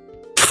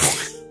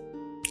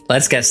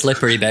 Let's get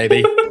slippery,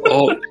 baby.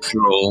 Orc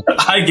drool.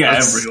 I get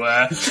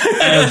everywhere.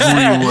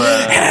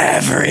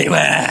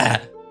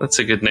 Everywhere. That's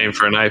a good name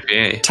for an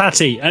IPA.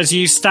 Tatty, as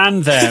you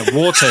stand there,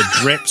 water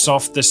drips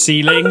off the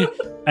ceiling,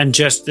 and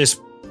just this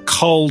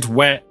cold,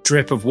 wet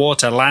drip of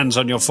water lands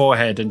on your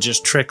forehead and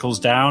just trickles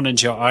down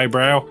into your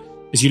eyebrow.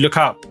 As you look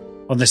up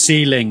on the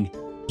ceiling,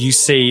 you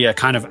see a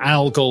kind of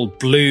algal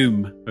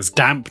bloom of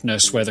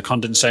dampness where the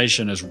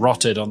condensation has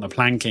rotted on the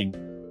planking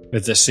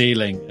of the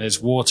ceiling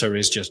as water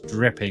is just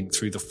dripping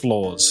through the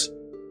floors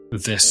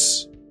of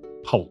this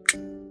hulk.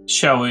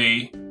 Shall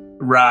we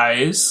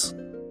rise?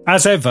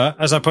 As ever,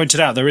 as I pointed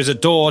out, there is a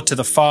door to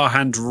the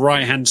far-hand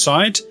right-hand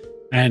side,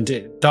 and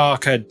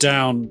darker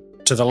down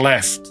to the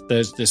left,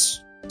 there's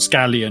this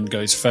scallion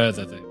goes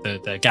further,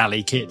 the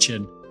galley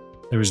kitchen.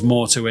 There is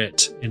more to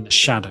it in the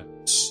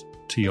shadows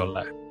to your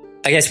left.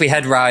 I guess we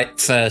head right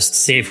first,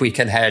 see if we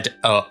can head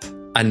up,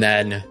 and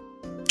then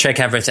check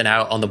everything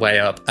out on the way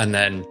up, and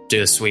then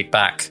do a sweep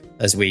back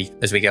as we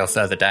go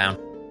further down.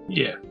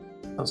 Yeah,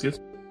 sounds good.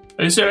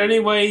 Is there any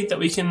way that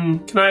we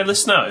can I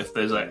listen out if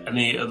there's like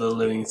any other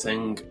living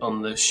thing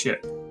on the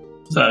ship?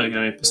 Is that going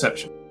to be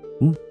perception?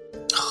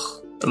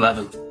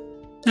 11.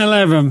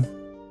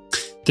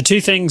 The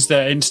two things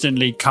that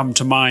instantly come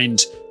to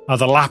mind are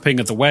the lapping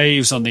of the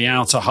waves on the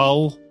outer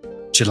hull,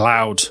 which is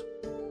loud,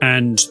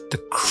 and the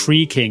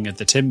creaking of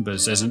the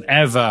timbers. There's an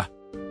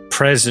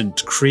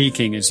ever-present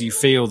creaking as you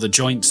feel the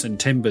joints and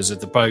timbers of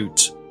the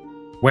boat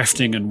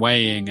wefting and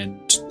weighing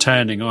and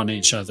turning on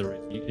each other.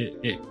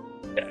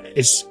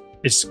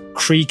 It's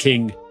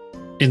creaking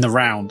in the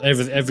round.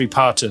 Every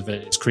part of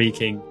it is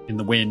creaking in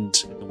the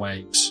wind, in the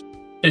waves.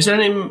 Is there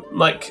any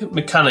like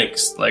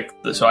mechanics like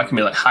so I can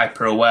be like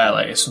hyper aware,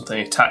 like if something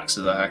attacks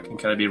us, I can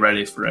kind of be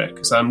ready for it?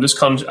 Because I'm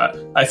just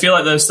I feel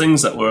like those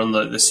things that were on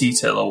the sea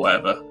tail or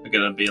whatever are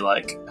going to be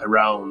like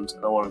around,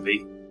 and I want to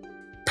be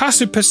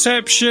passive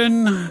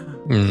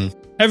perception.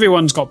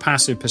 Everyone's got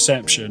passive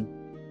perception.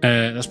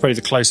 That's probably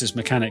the closest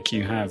mechanic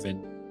you have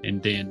in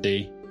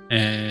D&D.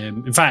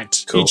 In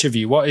fact, cool. Each of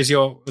you,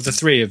 the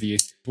three of you,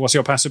 what's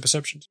your passive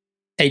perception?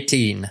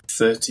 18.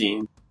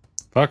 13.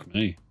 Fuck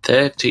me.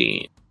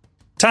 13.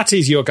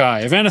 Tatty's your guy.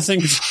 If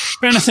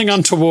anything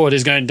untoward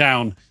is going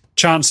down,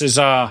 chances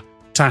are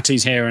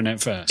Tatty's hearing it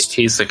first.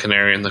 He's the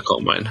canary in the coal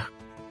mine.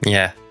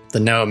 Yeah, the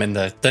gnome in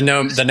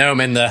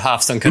the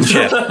half sunken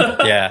ship.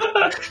 Yeah,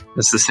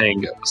 as the saying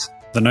goes.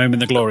 The gnome in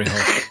the glory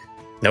hole.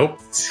 Nope.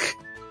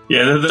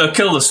 Yeah, they'll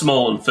kill the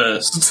small one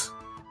first.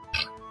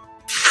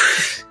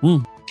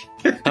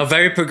 How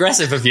very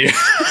progressive of you.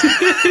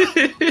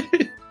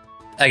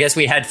 I guess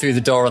we head through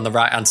the door on the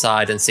right-hand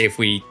side and see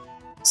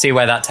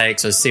where that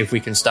takes us, see if we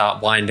can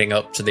start winding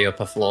up to the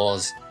upper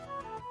floors,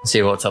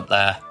 see what's up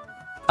there.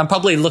 I'm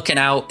probably looking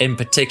out in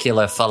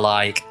particular for,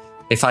 like,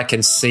 if I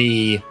can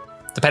see,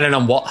 depending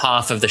on what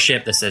half of the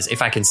ship this is,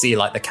 if I can see,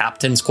 like, the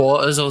captain's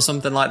quarters or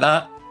something like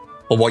that,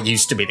 or what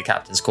used to be the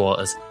captain's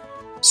quarters.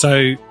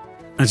 So,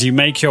 as you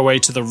make your way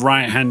to the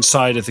right-hand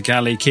side of the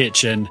galley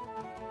kitchen,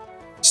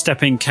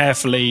 stepping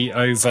carefully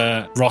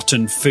over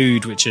rotten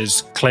food, which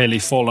has clearly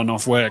fallen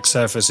off work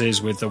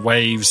surfaces with the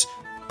waves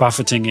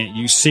buffeting it,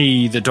 you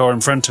see the door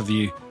in front of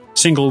you.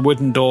 Single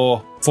wooden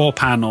door, 4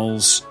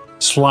 panels,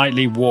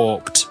 slightly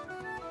warped,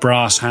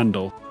 brass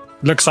handle.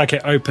 Looks like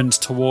it opens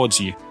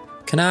towards you.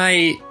 Can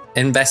I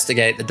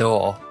investigate the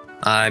door?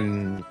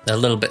 I'm a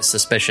little bit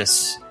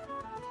suspicious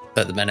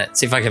at the minute.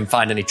 See if I can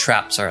find any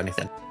traps or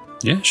anything.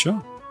 Yeah,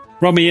 sure.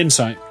 Roll me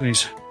insight,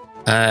 please.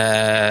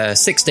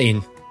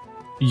 16.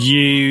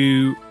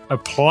 You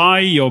apply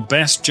your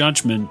best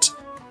judgment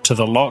to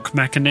the lock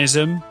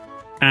mechanism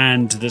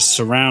and the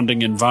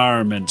surrounding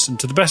environment, and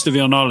to the best of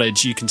your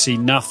knowledge, you can see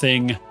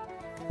nothing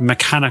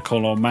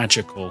mechanical or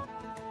magical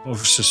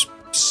of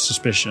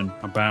suspicion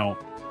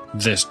about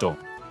this door.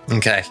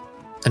 Okay.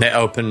 And it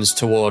opens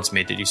towards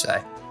me, did you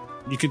say?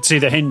 You can see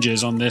the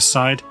hinges on this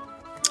side.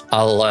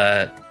 I'll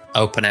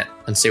open it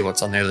and see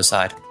what's on the other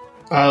side.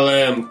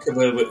 I'll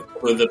cover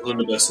with the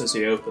blunderbuss as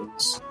he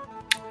opens.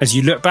 As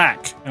you look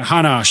back at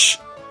Hanash,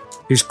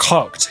 who's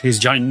cocked his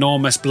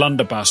ginormous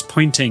blunderbuss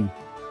pointing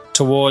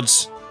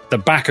towards the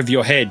back of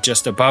your head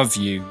just above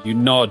you. You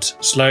nod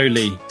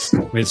slowly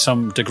with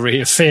some degree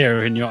of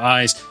fear in your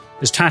eyes.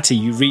 As Tatty,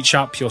 you reach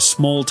up your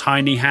small,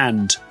 tiny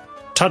hand,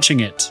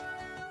 touching it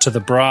to the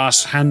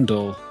brass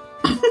handle.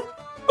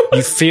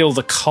 You feel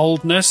the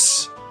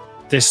coldness.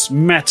 This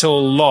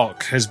metal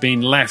lock has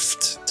been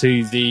left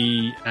to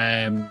the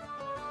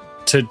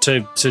to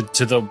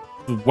the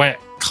wet,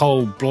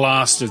 cold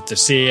blast of the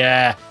sea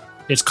air.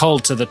 It's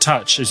cold to the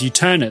touch. As you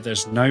turn it,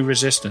 there's no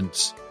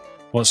resistance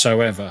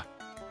whatsoever.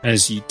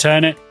 As you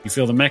turn it, you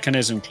feel the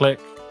mechanism click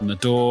and the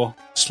door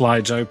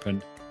slides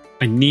open.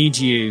 I need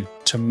you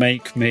to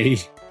make me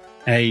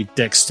a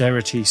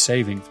dexterity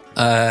saving.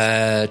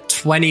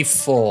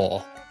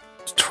 24.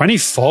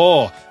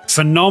 24.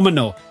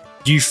 Phenomenal.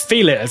 You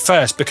feel it at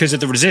first because of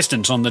the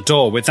resistance on the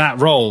door with that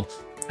roll.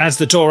 As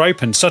the door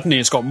opens, suddenly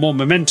it's got more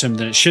momentum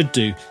than it should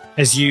do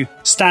as you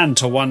stand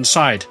to one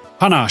side.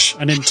 Panache,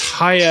 an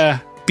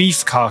entire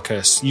beef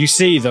carcass. You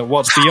see that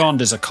what's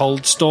beyond is a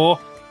cold store,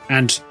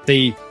 and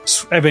the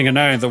ebbing and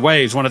owing of the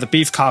waves, one of the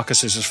beef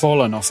carcasses has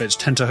fallen off its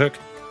tenterhook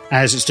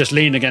as it's just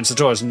leaned against the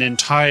door. As an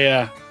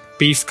entire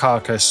beef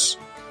carcass,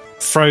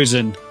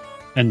 frozen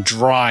and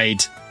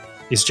dried,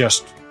 is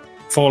just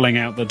falling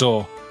out the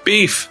door.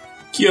 Beef!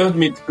 Cured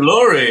meat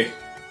glory!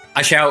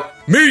 I shout,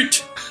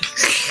 meat!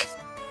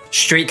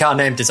 Streetcar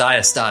named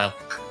Desire style.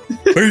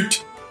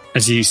 Meat!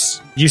 As you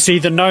see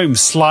the gnome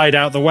slide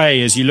out the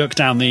way as you look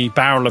down the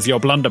barrel of your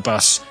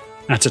blunderbuss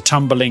at a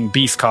tumbling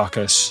beef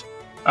carcass.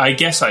 I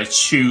guess I'd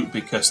shoot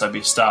because I'd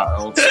be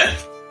startled.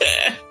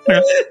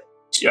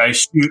 I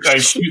shoot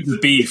the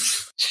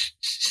beef.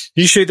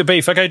 You shoot the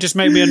beef. Okay, just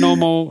make me a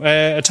normal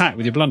attack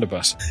with your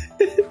blunderbuss.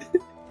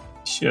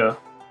 Sure.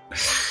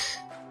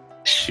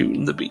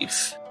 Shooting the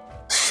beef.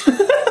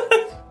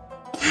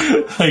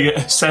 I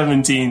get a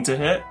 17 to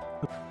hit.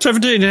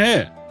 17 to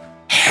hit.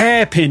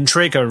 Hairpin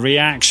trigger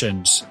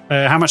reactions.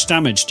 How much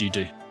damage do you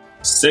do?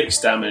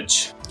 6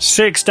 damage.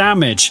 6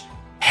 damage.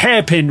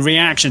 Hairpin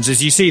reactions.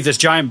 As you see this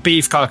giant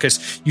beef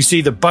carcass, you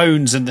see the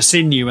bones and the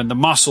sinew and the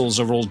muscles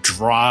are all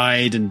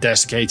dried and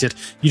desiccated.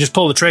 You just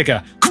pull the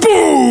trigger.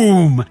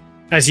 Kaboom!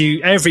 As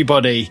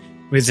everybody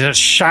was just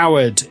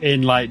showered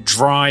in like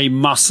dry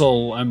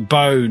muscle and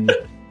bone.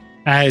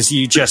 As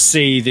you just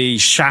see the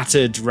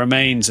shattered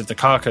remains of the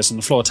carcass on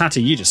the floor.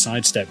 Tatty, you just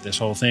sidestep this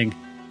whole thing.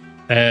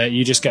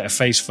 You just get a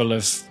face full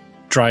of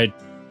dried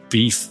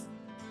beef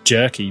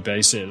jerky,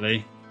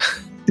 basically.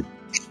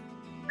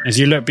 As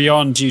you look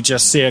beyond, you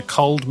just see a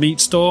cold meat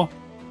store.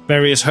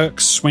 Various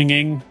hooks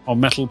swinging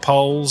on metal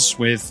poles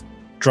with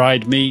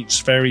dried meats,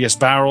 various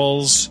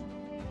barrels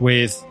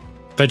with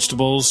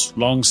vegetables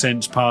long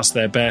since past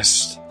their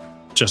best,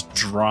 just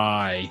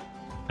dry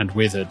and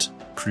withered,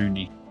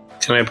 pruny.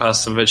 Can I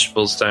pass some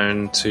vegetables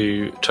down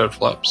to Toad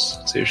Flaps,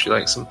 see if she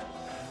likes them?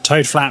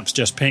 Toad Flaps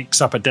just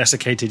picks up a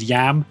desiccated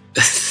yam.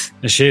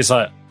 And she's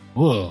like,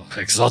 whoa,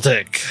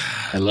 exotic.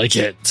 I like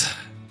it.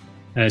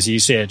 As you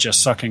see her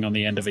just sucking on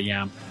the end of a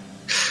yam.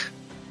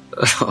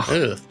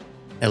 Ugh,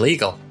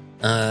 illegal.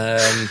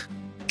 I'm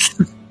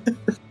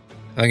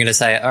going to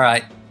say, all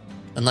right,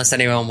 unless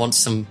anyone wants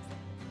some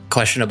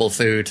questionable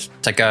food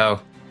to go,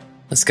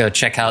 let's go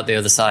check out the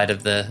other side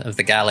of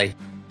the galley.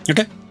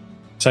 Okay.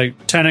 So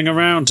turning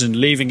around and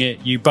leaving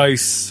it, you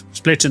both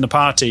split in the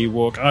party,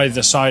 walk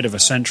either side of a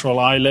central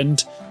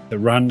island that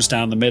runs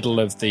down the middle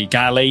of the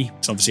galley.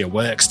 It's obviously a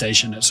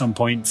workstation at some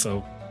point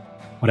for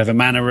whatever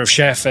manner of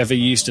chef ever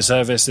used to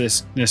service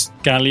this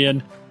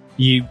galleon.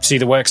 You see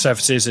the work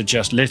surfaces are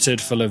just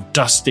littered full of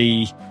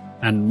dusty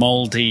and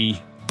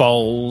mouldy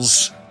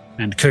bowls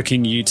and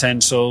cooking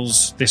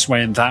utensils this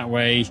way and that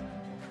way,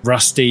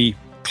 rusty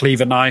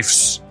cleaver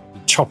knives,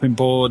 chopping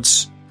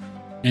boards,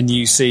 and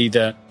you see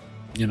that,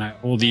 you know,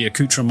 all the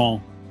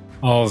accoutrement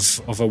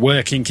of a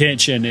working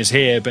kitchen is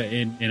here, but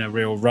in a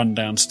real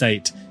rundown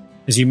state.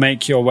 As you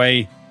make your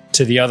way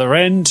to the other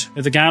end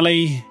of the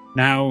galley,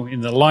 now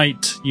in the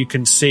light, you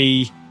can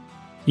see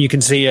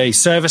a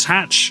service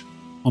hatch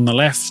on the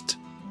left,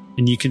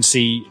 and you can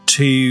see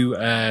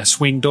 2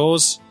 swing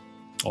doors,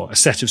 or a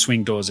set of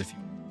swing doors,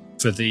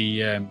 for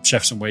the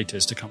chefs and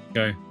waiters to come and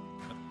go.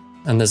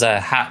 And there's a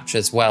hatch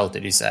as well,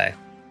 did you say?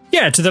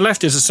 Yeah, to the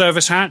left is a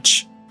service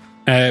hatch,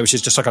 which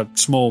is just like a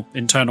small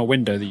internal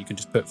window that you can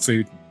just put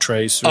food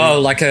trays through.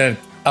 Like a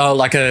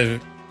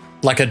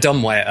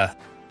dumbwaiter.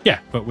 Yeah,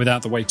 but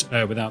without the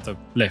without the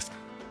lift.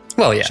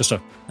 Well, yeah, it's just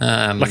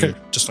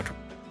like a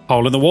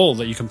hole in the wall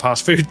that you can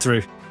pass food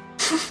through.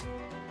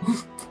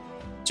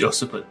 Do you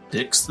also put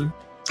dicks through?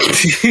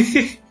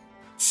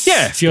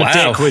 Yeah, if your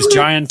dick was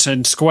giant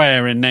and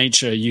square in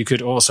nature, you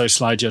could also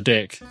slide your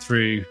dick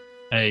through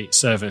a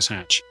service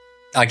hatch.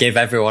 I gave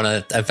everyone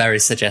a very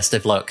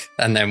suggestive look,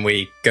 and then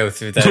we go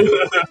through the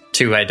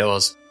 2-way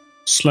doors.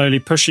 Slowly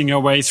pushing your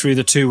way through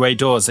the 2-way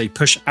doors, they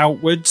push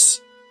outwards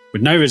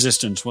with no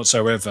resistance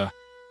whatsoever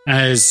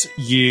as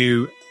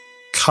you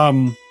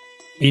come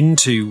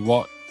into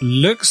what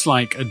looks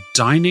like a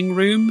dining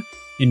room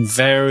in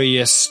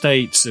various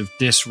states of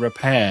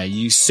disrepair.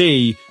 You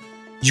see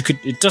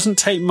It doesn't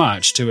take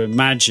much to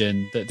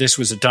imagine that this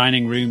was a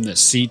dining room that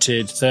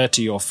seated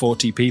 30 or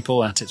 40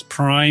 people at its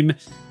prime,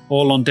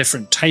 all on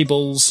different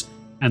tables,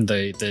 and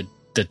the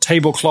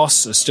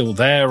tablecloths are still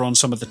there on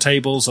some of the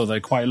tables, although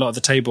quite a lot of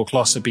the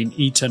tablecloths have been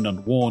eaten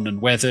and worn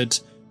and weathered,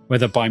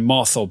 whether by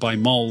moth or by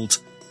mould.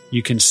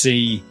 You can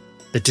see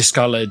the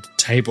discoloured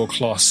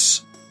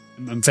tablecloths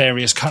and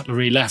various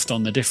cutlery left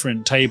on the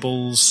different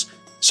tables.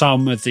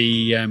 Some of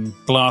the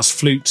glass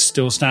flutes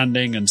still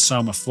standing, and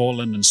some are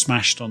fallen and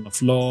smashed on the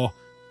floor.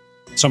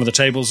 Some of the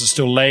tables are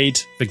still laid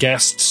for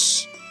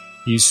guests.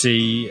 You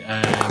see...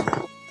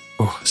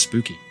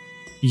 spooky.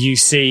 You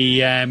see,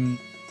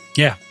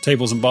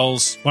 tables and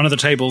bowls. One of the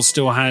tables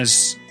still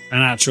has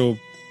an actual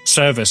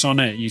service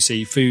on it. You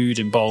see food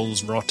in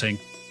bowls rotting.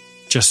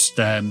 Just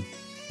a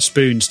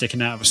spoon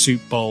sticking out of a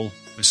soup bowl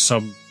with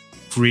some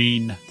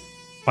green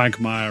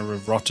quagmire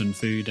of rotten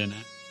food in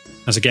it.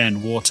 There's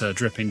again water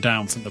dripping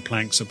down from the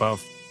planks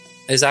above.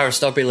 Is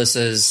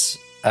Aristobulus's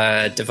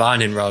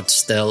divining rod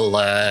still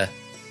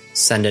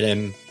sending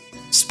him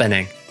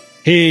spinning?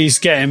 He's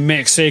getting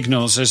mixed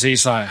signals as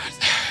he's like,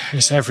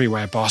 it's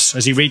everywhere, boss.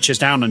 As he reaches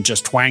down and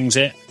just twangs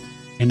it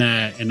in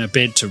a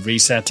bid to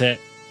reset it,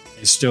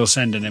 it's still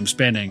sending him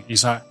spinning.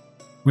 He's like,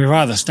 we're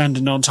either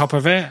standing on top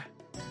of it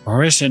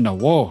or it's in the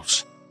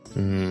walls.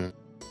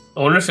 I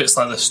wonder if it's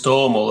like the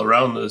storm all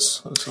around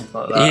us or something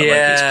like that. Yeah.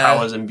 Like its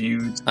powers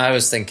imbued. I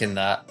was thinking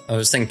that. I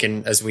was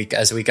thinking as we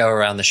go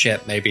around the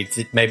ship, maybe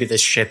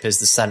this ship is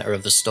the center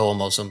of the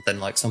storm or something.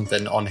 Like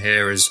something on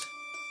here is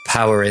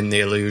powering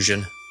the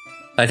illusion.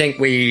 I think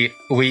we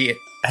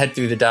head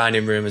through the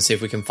dining room and see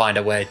if we can find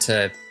a way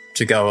to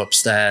go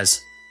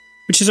upstairs.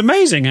 Which is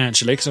amazing,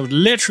 actually, because I was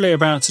literally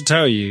about to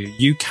tell you,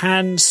 you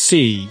can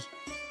see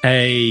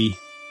a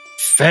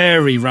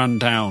very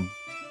run-down,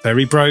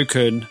 very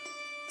broken,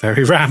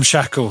 very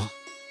ramshackle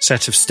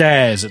set of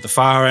stairs at the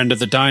far end of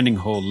the dining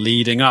hall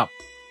leading up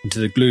into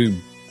the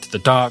gloom, to the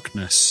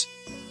darkness,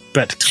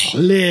 but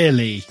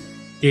clearly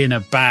in a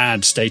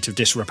bad state of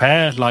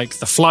disrepair. Like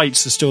the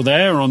flights are still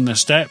there on the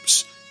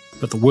steps,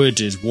 but the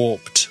wood is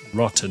warped,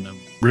 rotten and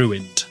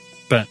ruined.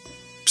 But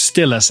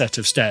still a set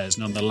of stairs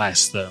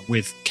nonetheless that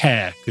with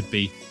care could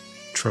be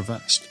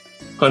traversed.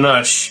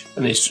 Hanash,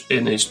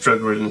 in his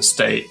drug-ridden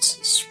state,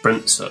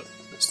 sprints up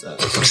the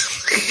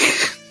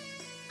stairs.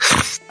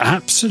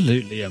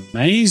 Absolutely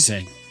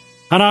amazing.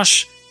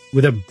 Hanash,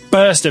 with a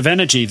burst of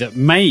energy that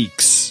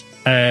makes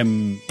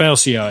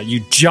Belsiar, you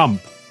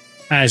jump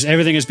as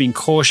everything has been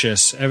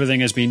cautious,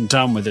 everything has been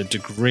done with a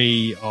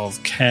degree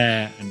of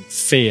care and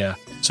fear.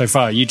 So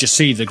far, you just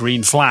see the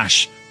green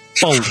flash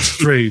bolt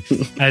through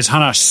as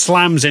Hanash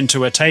slams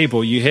into a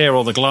table. You hear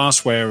all the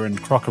glassware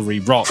and crockery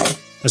rock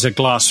as a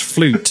glass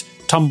flute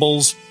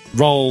tumbles,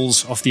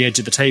 rolls off the edge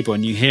of the table,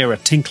 and you hear a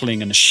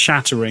tinkling and a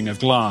shattering of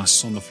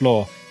glass on the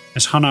floor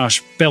as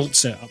Hanash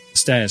belts it up the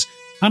stairs.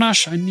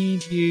 Hanash, I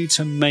need you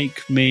to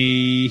make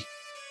me...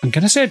 I'm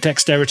going to say a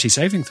dexterity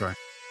saving throw.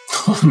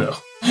 Oh, no.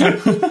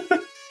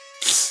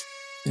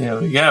 Here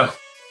we go.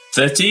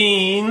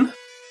 13.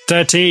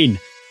 13.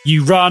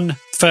 You run,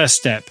 first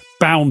step,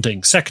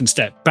 bounding, second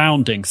step,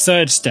 bounding,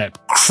 third step,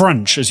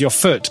 crunch as your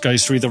foot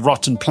goes through the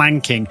rotten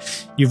planking.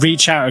 You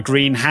reach out a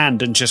green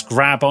hand and just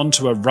grab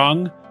onto a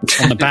rung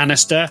on the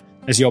banister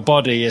as your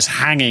body is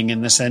hanging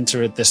in the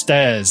center of the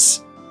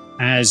stairs.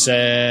 As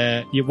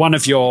one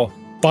of your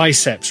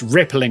biceps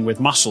rippling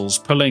with muscles,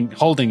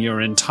 holding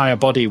your entire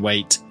body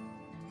weight,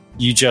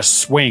 you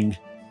just swing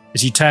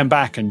as you turn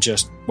back and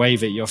just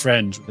wave at your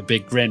friend with a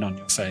big grin on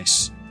your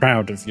face,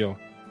 proud of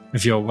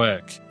your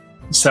work.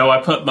 So I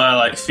put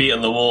my feet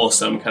on the wall,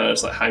 so I'm kind of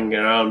just hanging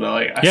around.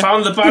 I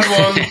found the bad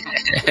one.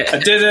 I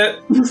did it.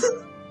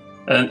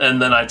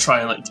 And then I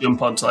try and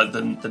jump onto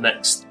the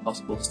next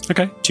possible step.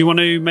 Okay. Do you want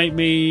to make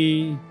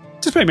me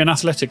an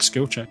athletics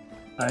skill check?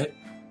 Right.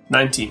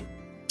 19.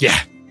 Yeah.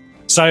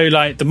 So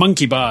the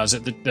monkey bars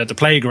at the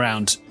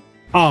playground,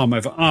 arm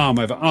over arm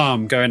over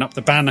arm, going up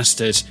the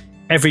banisters,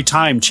 every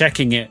time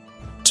checking it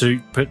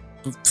to put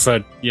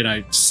for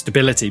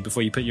stability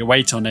before you put your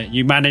weight on it.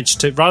 You manage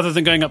to, rather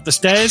than going up the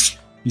stairs,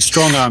 you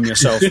strong arm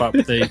yourself up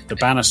the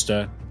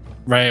banister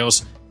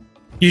rails.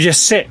 You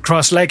just sit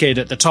cross-legged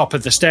at the top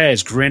of the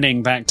stairs,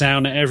 grinning back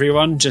down at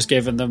everyone, just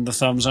giving them the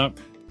thumbs up,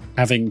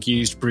 having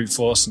used brute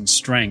force and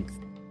strength.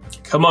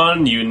 Come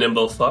on, you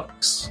nimble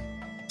fox.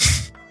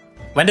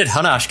 When did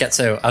Hanash get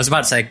so... I was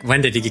about to say,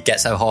 when did he get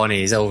so horny?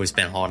 He's always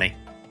been horny.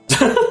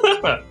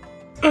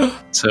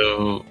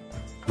 So,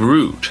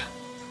 rude.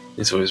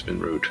 He's always been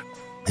rude.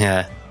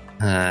 Yeah.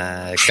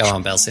 Go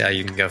on, Belsiar,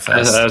 you can go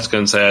first. I was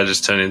going to say I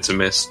just turn into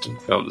mist and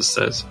go up the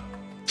stairs.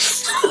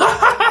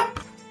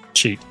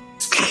 Cheat.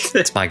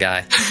 It's my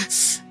guy.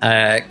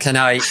 I'm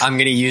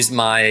going to use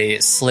my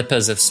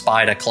slippers of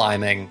spider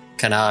climbing.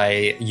 Can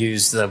I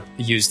use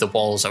the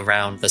walls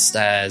around the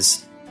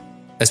stairs,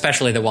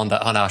 especially the one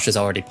that Hanash has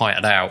already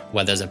pointed out,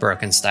 where there's a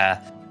broken stair,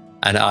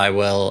 and I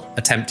will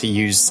attempt to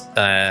use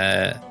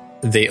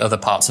the other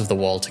parts of the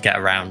wall to get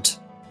around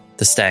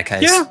the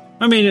staircase. Yeah,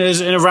 I mean,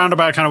 in a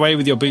roundabout kind of way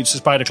with your boots of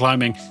spider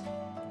climbing,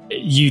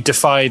 you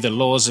defy the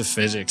laws of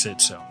physics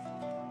itself.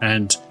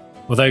 And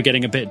although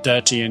getting a bit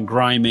dirty and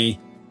grimy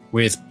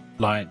with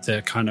like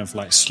the kind of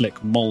like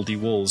slick mouldy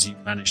walls, you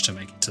manage to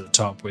make it to the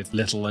top with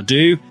little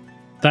ado.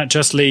 That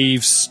just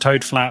leaves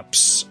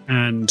Toadflaps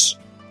and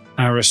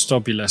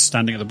Aristobulus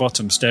standing at the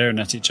bottom staring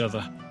at each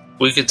other.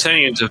 We could turn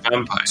you into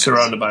vampires.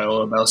 Surrounded by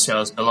all of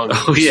Belsiar's belongings.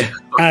 Oh, yeah.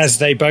 As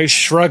they both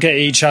shrug at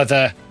each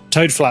other,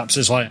 Toadflaps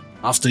is like,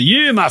 after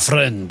you, my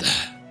friend.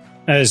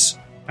 As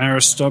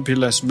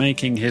Aristobulus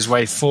making his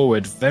way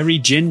forward, very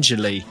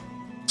gingerly,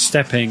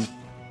 stepping...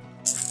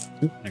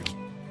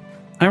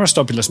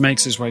 Aristobulus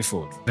makes his way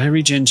forward,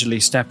 very gingerly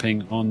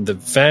stepping on the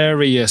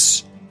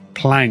various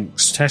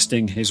planks,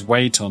 testing his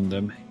weight on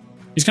them.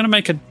 He's going to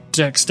make a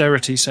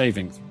dexterity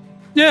saving.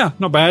 Yeah,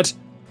 not bad.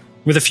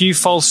 With a few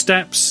false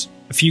steps,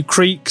 a few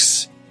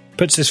creaks,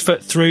 puts his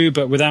foot through,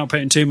 but without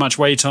putting too much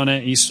weight on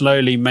it, he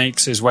slowly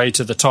makes his way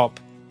to the top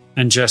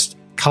and just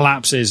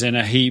collapses in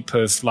a heap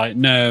of like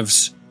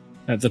nerves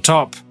at the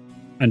top.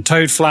 And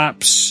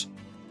Toadflaps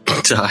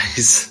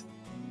dies.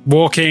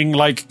 Walking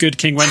like good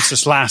King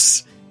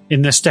Wenceslas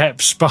in the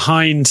steps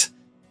behind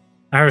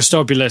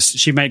Aristobulus,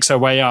 she makes her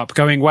way up,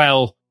 going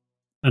well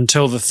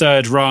until the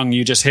third rung.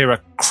 You just hear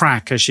a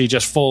crack as she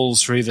just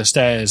falls through the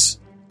stairs,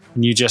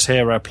 and you just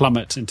hear her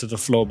plummet into the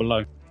floor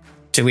below.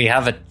 Do we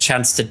have a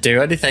chance to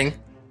do anything?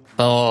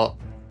 Or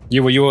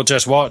you will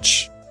just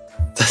watch.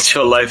 That's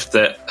your life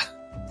debt.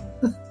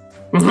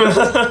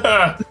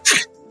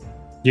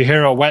 You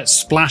hear a wet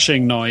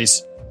splashing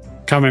noise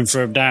coming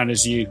from down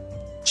as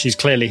she's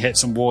clearly hit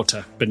some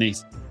water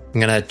beneath. I'm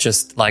gonna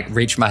just like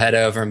reach my head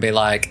over and be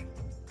like,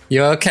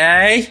 "You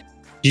okay?"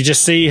 You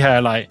just see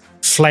her like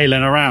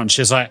flailing around.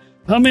 She's like,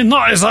 I mean,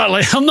 not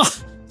exactly.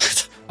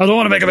 I don't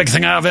want to make a big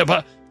thing out of it,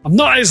 but I'm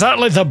not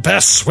exactly the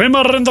best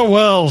swimmer in the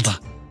world.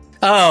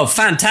 Oh,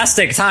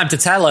 fantastic time to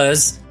tell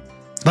us.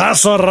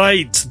 That's all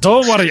right.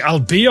 Don't worry. I'll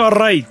be all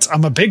right.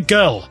 I'm a big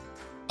girl.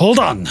 Hold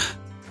on.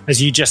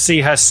 As you just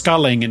see her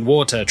sculling in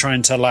water,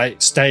 trying to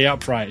like stay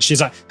upright.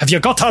 She's like, have you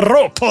got a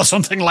rope or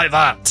something like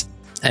that?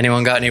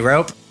 Anyone got any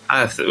rope?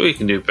 I think we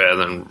can do better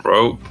than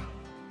rope.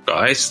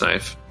 Got ice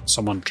knife.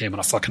 Someone came on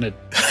a fucking...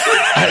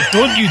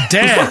 don't you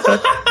dare,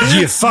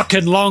 you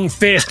fucking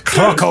long-faced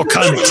croco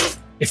cunt.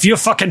 If you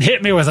fucking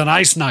hit me with an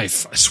ice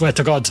knife, I swear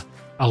to God,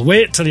 I'll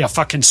wait till you're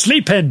fucking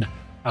sleeping.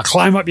 I'll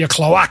climb up your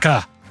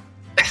cloaca.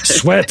 I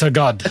swear to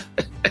God.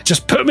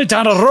 Just put me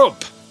down a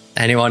rope.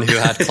 Anyone who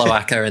had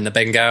cloaca in the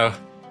bingo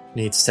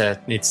needs to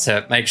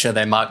make sure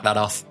they mark that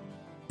off.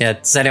 Yeah,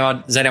 does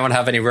anyone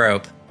have any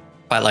rope?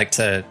 I'd like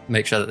to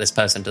make sure that this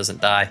person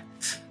doesn't die.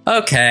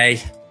 Okay.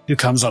 Who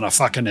comes on a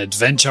fucking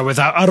adventure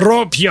without a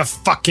rope, you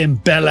fucking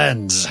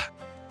bellends?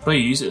 Probably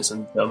use it as a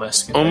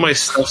domestic. All my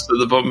stuff's at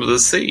the bottom of the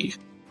sea.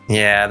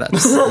 Yeah,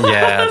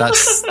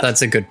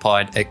 that's a good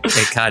point. It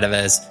kind of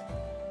is.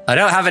 I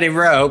don't have any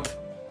rope.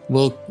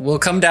 We'll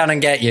come down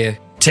and get you.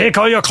 Take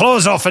all your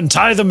clothes off and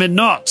tie them in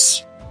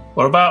knots.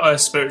 What about a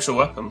spiritual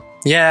weapon?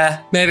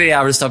 Yeah, maybe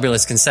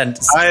Aristobulus can send...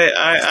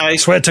 I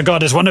swear to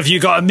God, has one of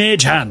you got a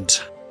mage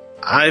hand?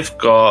 I've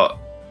got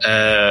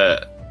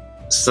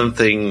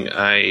something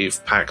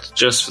I've packed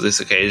just for this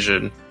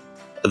occasion,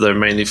 though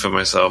mainly for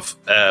myself.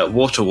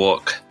 Water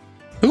Walk.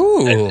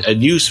 Ooh. A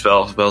new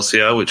spell for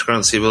Belsiar, which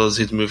grants the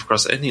ability to move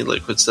across any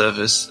liquid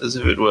surface as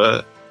if it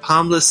were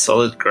harmless,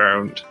 solid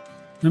ground.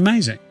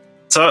 Amazing.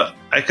 So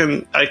I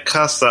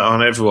cast that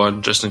on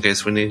everyone just in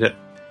case we need it,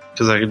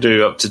 because I can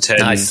do up to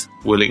 10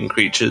 willing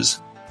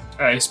creatures.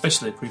 I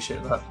especially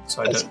appreciate that,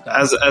 so I don't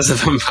die. As a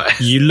vampire.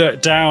 You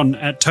look down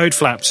at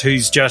Toadflaps,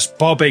 who's just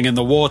bobbing in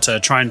the water,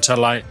 trying to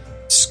like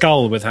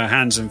scull with her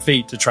hands and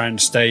feet to try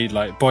and stay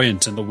like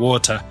buoyant in the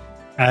water,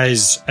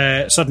 as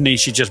suddenly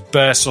she just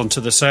bursts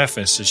onto the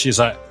surface and she's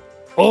like,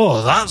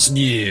 oh, that's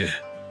new.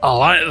 I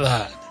like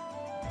that.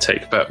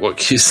 Take back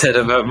what you said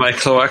about my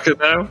cloaca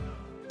now.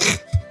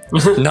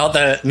 not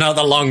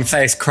the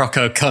long-faced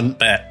croco cunt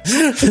bit.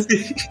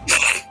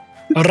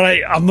 All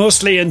right, I'm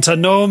mostly into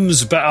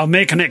gnomes, but I'll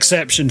make an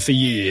exception for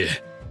you.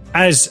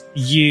 As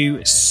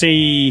you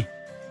see,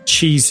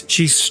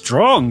 she's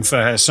strong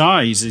for her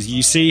size. As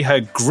you see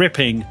her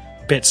gripping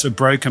bits of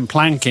broken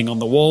planking on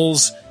the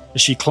walls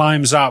as she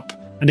climbs up.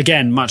 And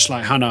again, much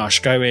like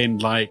Hanash, going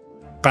like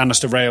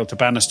banister rail to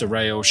banister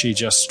rail, she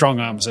just strong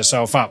arms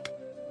herself up.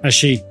 As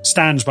she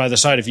stands by the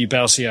side of you,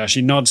 Belsiar,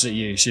 she nods at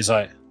you. She's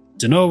like,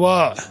 do you know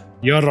what?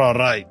 You're all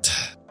right.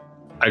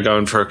 I go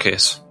in for a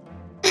kiss.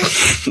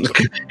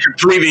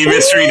 Completely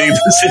misreading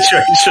the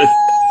situation.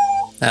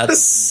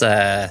 That's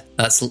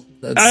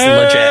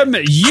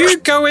legit. You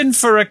go in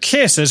for a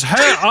kiss as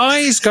her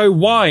eyes go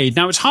wide.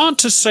 Now, it's hard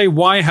to say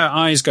why her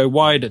eyes go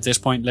wide at this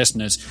point,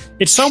 listeners.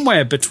 It's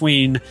somewhere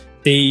between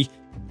the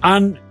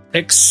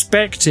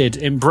unexpected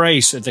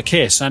embrace at the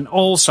kiss and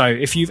also,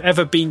 if you've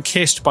ever been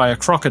kissed by a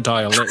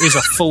crocodile, it is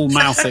a full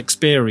mouth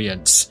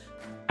experience.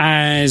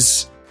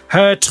 As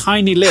her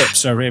tiny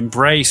lips are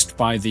embraced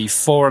by the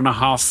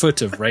 4.5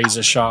 foot of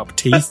razor-sharp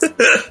teeth.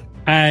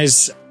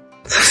 As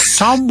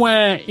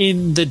somewhere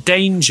in the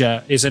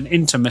danger is an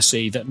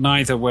intimacy that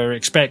neither were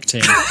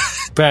expecting.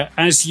 But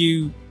as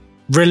you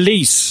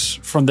release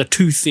from the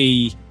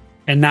toothy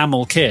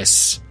enamel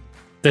kiss,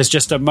 there's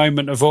just a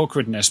moment of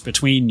awkwardness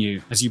between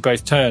you as you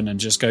both turn and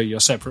just go your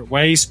separate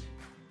ways.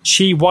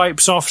 She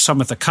wipes off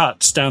some of the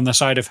cuts down the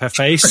side of her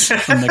face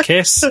from the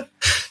kiss.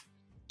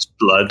 It's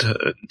blood.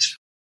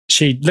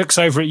 She looks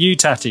over at you,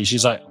 Tatty.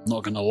 She's like, I'm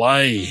not going to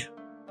lie.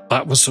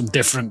 That was some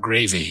different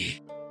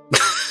gravy.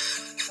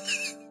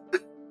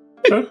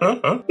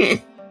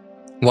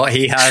 What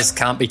he has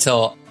can't be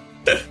taught.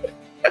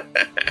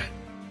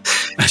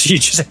 She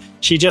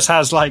just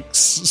has like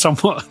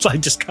somewhat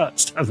like just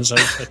cuts down the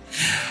side.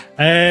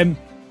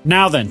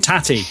 Now then,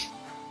 Tatty,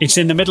 it's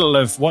in the middle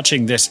of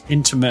watching this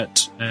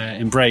intimate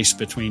embrace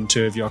between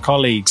two of your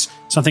colleagues.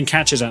 Something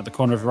catches out the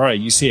corner of your eye.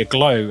 You see a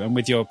glow, and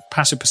with your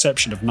passive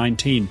perception of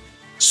 19,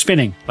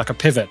 spinning like a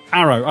pivot,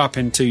 arrow up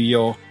into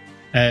your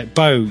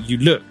bow, you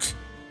look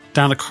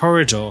down the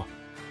corridor.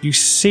 You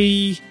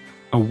see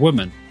a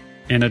woman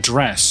in a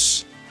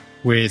dress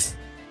with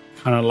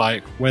kind of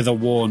like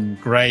weather-worn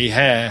grey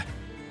hair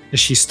as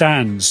she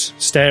stands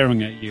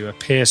staring at you, a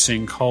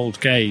piercing, cold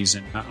gaze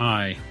in her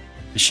eye.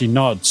 As she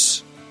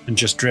nods and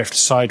just drifts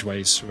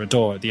sideways through a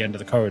door at the end of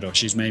the corridor.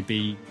 She's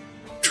maybe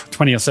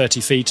 20 or 30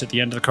 feet at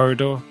the end of the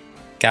corridor.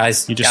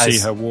 Guys, you just see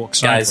her walk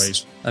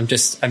sideways. I'm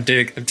doing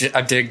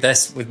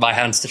this with my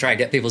hands to try and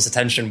get people's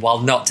attention while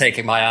not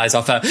taking my eyes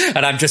off her.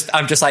 And I'm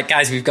just like,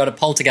 guys, we've got a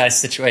poltergeist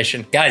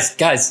situation. Guys.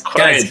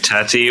 Quiet,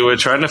 Tatty. We're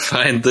trying to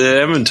find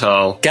the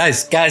Emmental.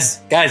 Guys.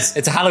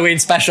 It's a Halloween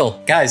special.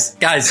 Guys.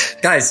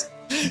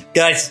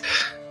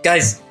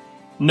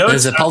 No,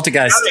 there's a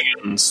poltergeist.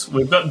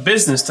 We've got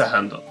business to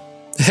handle.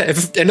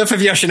 Enough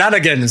of your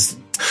shenanigans.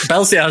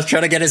 Belsiar's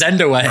trying to get his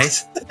end away.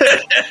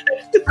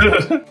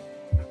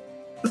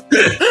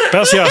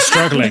 Belsiar's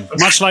struggling,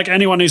 much like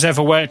anyone who's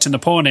ever worked in the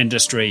porn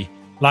industry.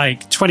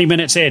 Like 20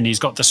 minutes in, he's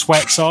got the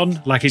sweats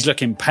on, like he's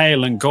looking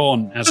pale and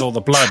gaunt as all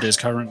the blood is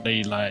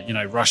currently, like, you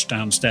know, rushed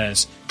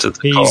downstairs.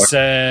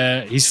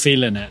 He's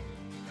feeling it.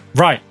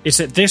 Right, it's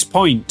at this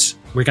point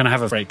we're going to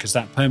have a break because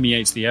that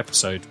punctuates the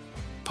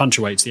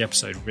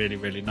episode really,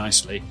 really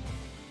nicely.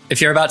 If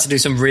you're about to do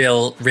some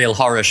real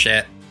horror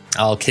shit,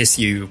 I'll kiss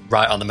you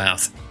right on the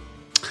mouth.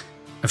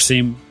 I've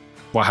seen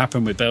what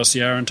happened with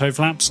Belsiar and Toe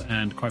Flaps,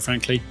 and quite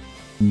frankly,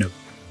 no.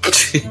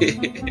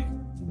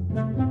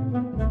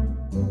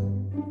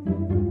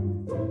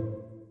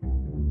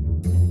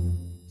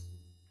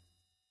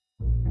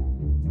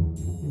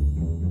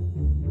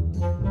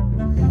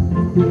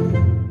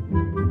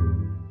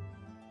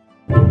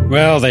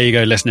 Well, there you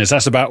go, listeners.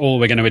 That's about all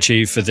we're going to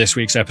achieve for this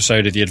week's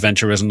episode of the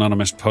Adventurers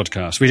Anonymous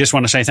podcast. We just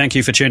want to say thank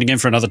you for tuning in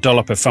for another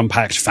dollop of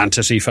fun-packed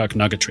fantasy fuck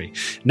nuggetry.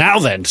 Now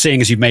then,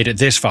 seeing as you've made it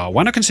this far,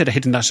 why not consider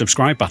hitting that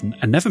subscribe button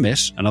and never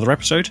miss another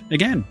episode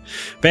again?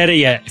 Better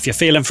yet, if you're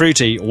feeling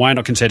fruity, why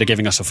not consider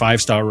giving us a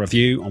 5-star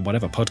review on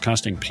whatever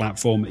podcasting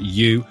platform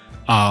you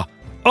are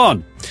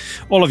on.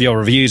 All of your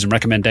reviews and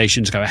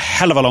recommendations go a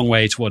hell of a long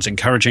way towards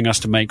encouraging us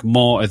to make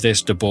more of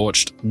this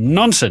debauched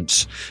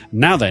nonsense.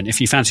 Now then, if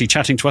you fancy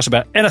chatting to us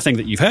about anything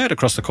that you've heard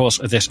across the course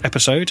of this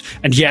episode,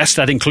 and yes,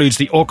 that includes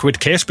the awkward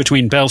kiss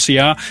between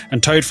Belsiar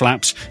and Toad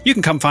Flaps, you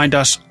can come find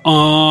us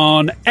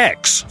on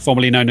X,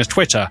 formerly known as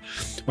Twitter,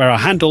 where our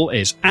handle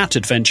is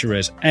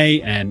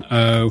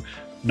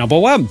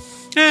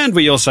 @AdventurersANO1. And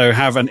we also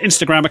have an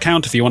Instagram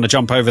account if you want to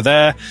jump over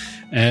there.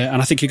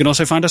 And I think you can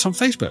also find us on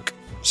Facebook.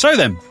 So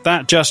then,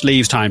 that just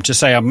leaves time to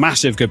say a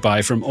massive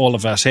goodbye from all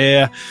of us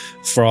here,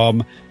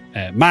 from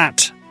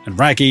Matt and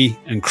Raggy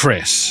and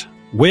Chris.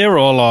 We're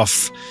all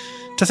off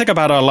to think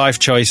about our life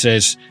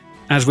choices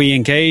as we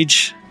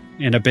engage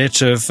in a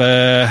bit of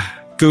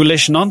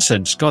ghoulish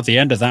nonsense. God, the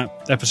end of that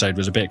episode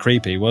was a bit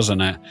creepy,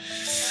 wasn't it?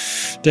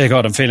 Dear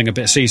God, I'm feeling a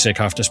bit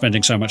seasick after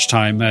spending so much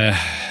time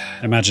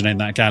imagining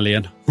that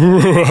galleon.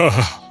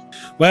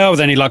 Well, with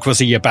any luck, we'll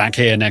see you back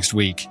here next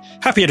week.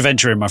 Happy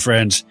adventuring, my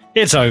friends.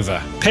 It's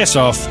over. Piss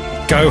off.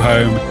 Go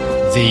home.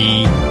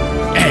 The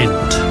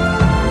end.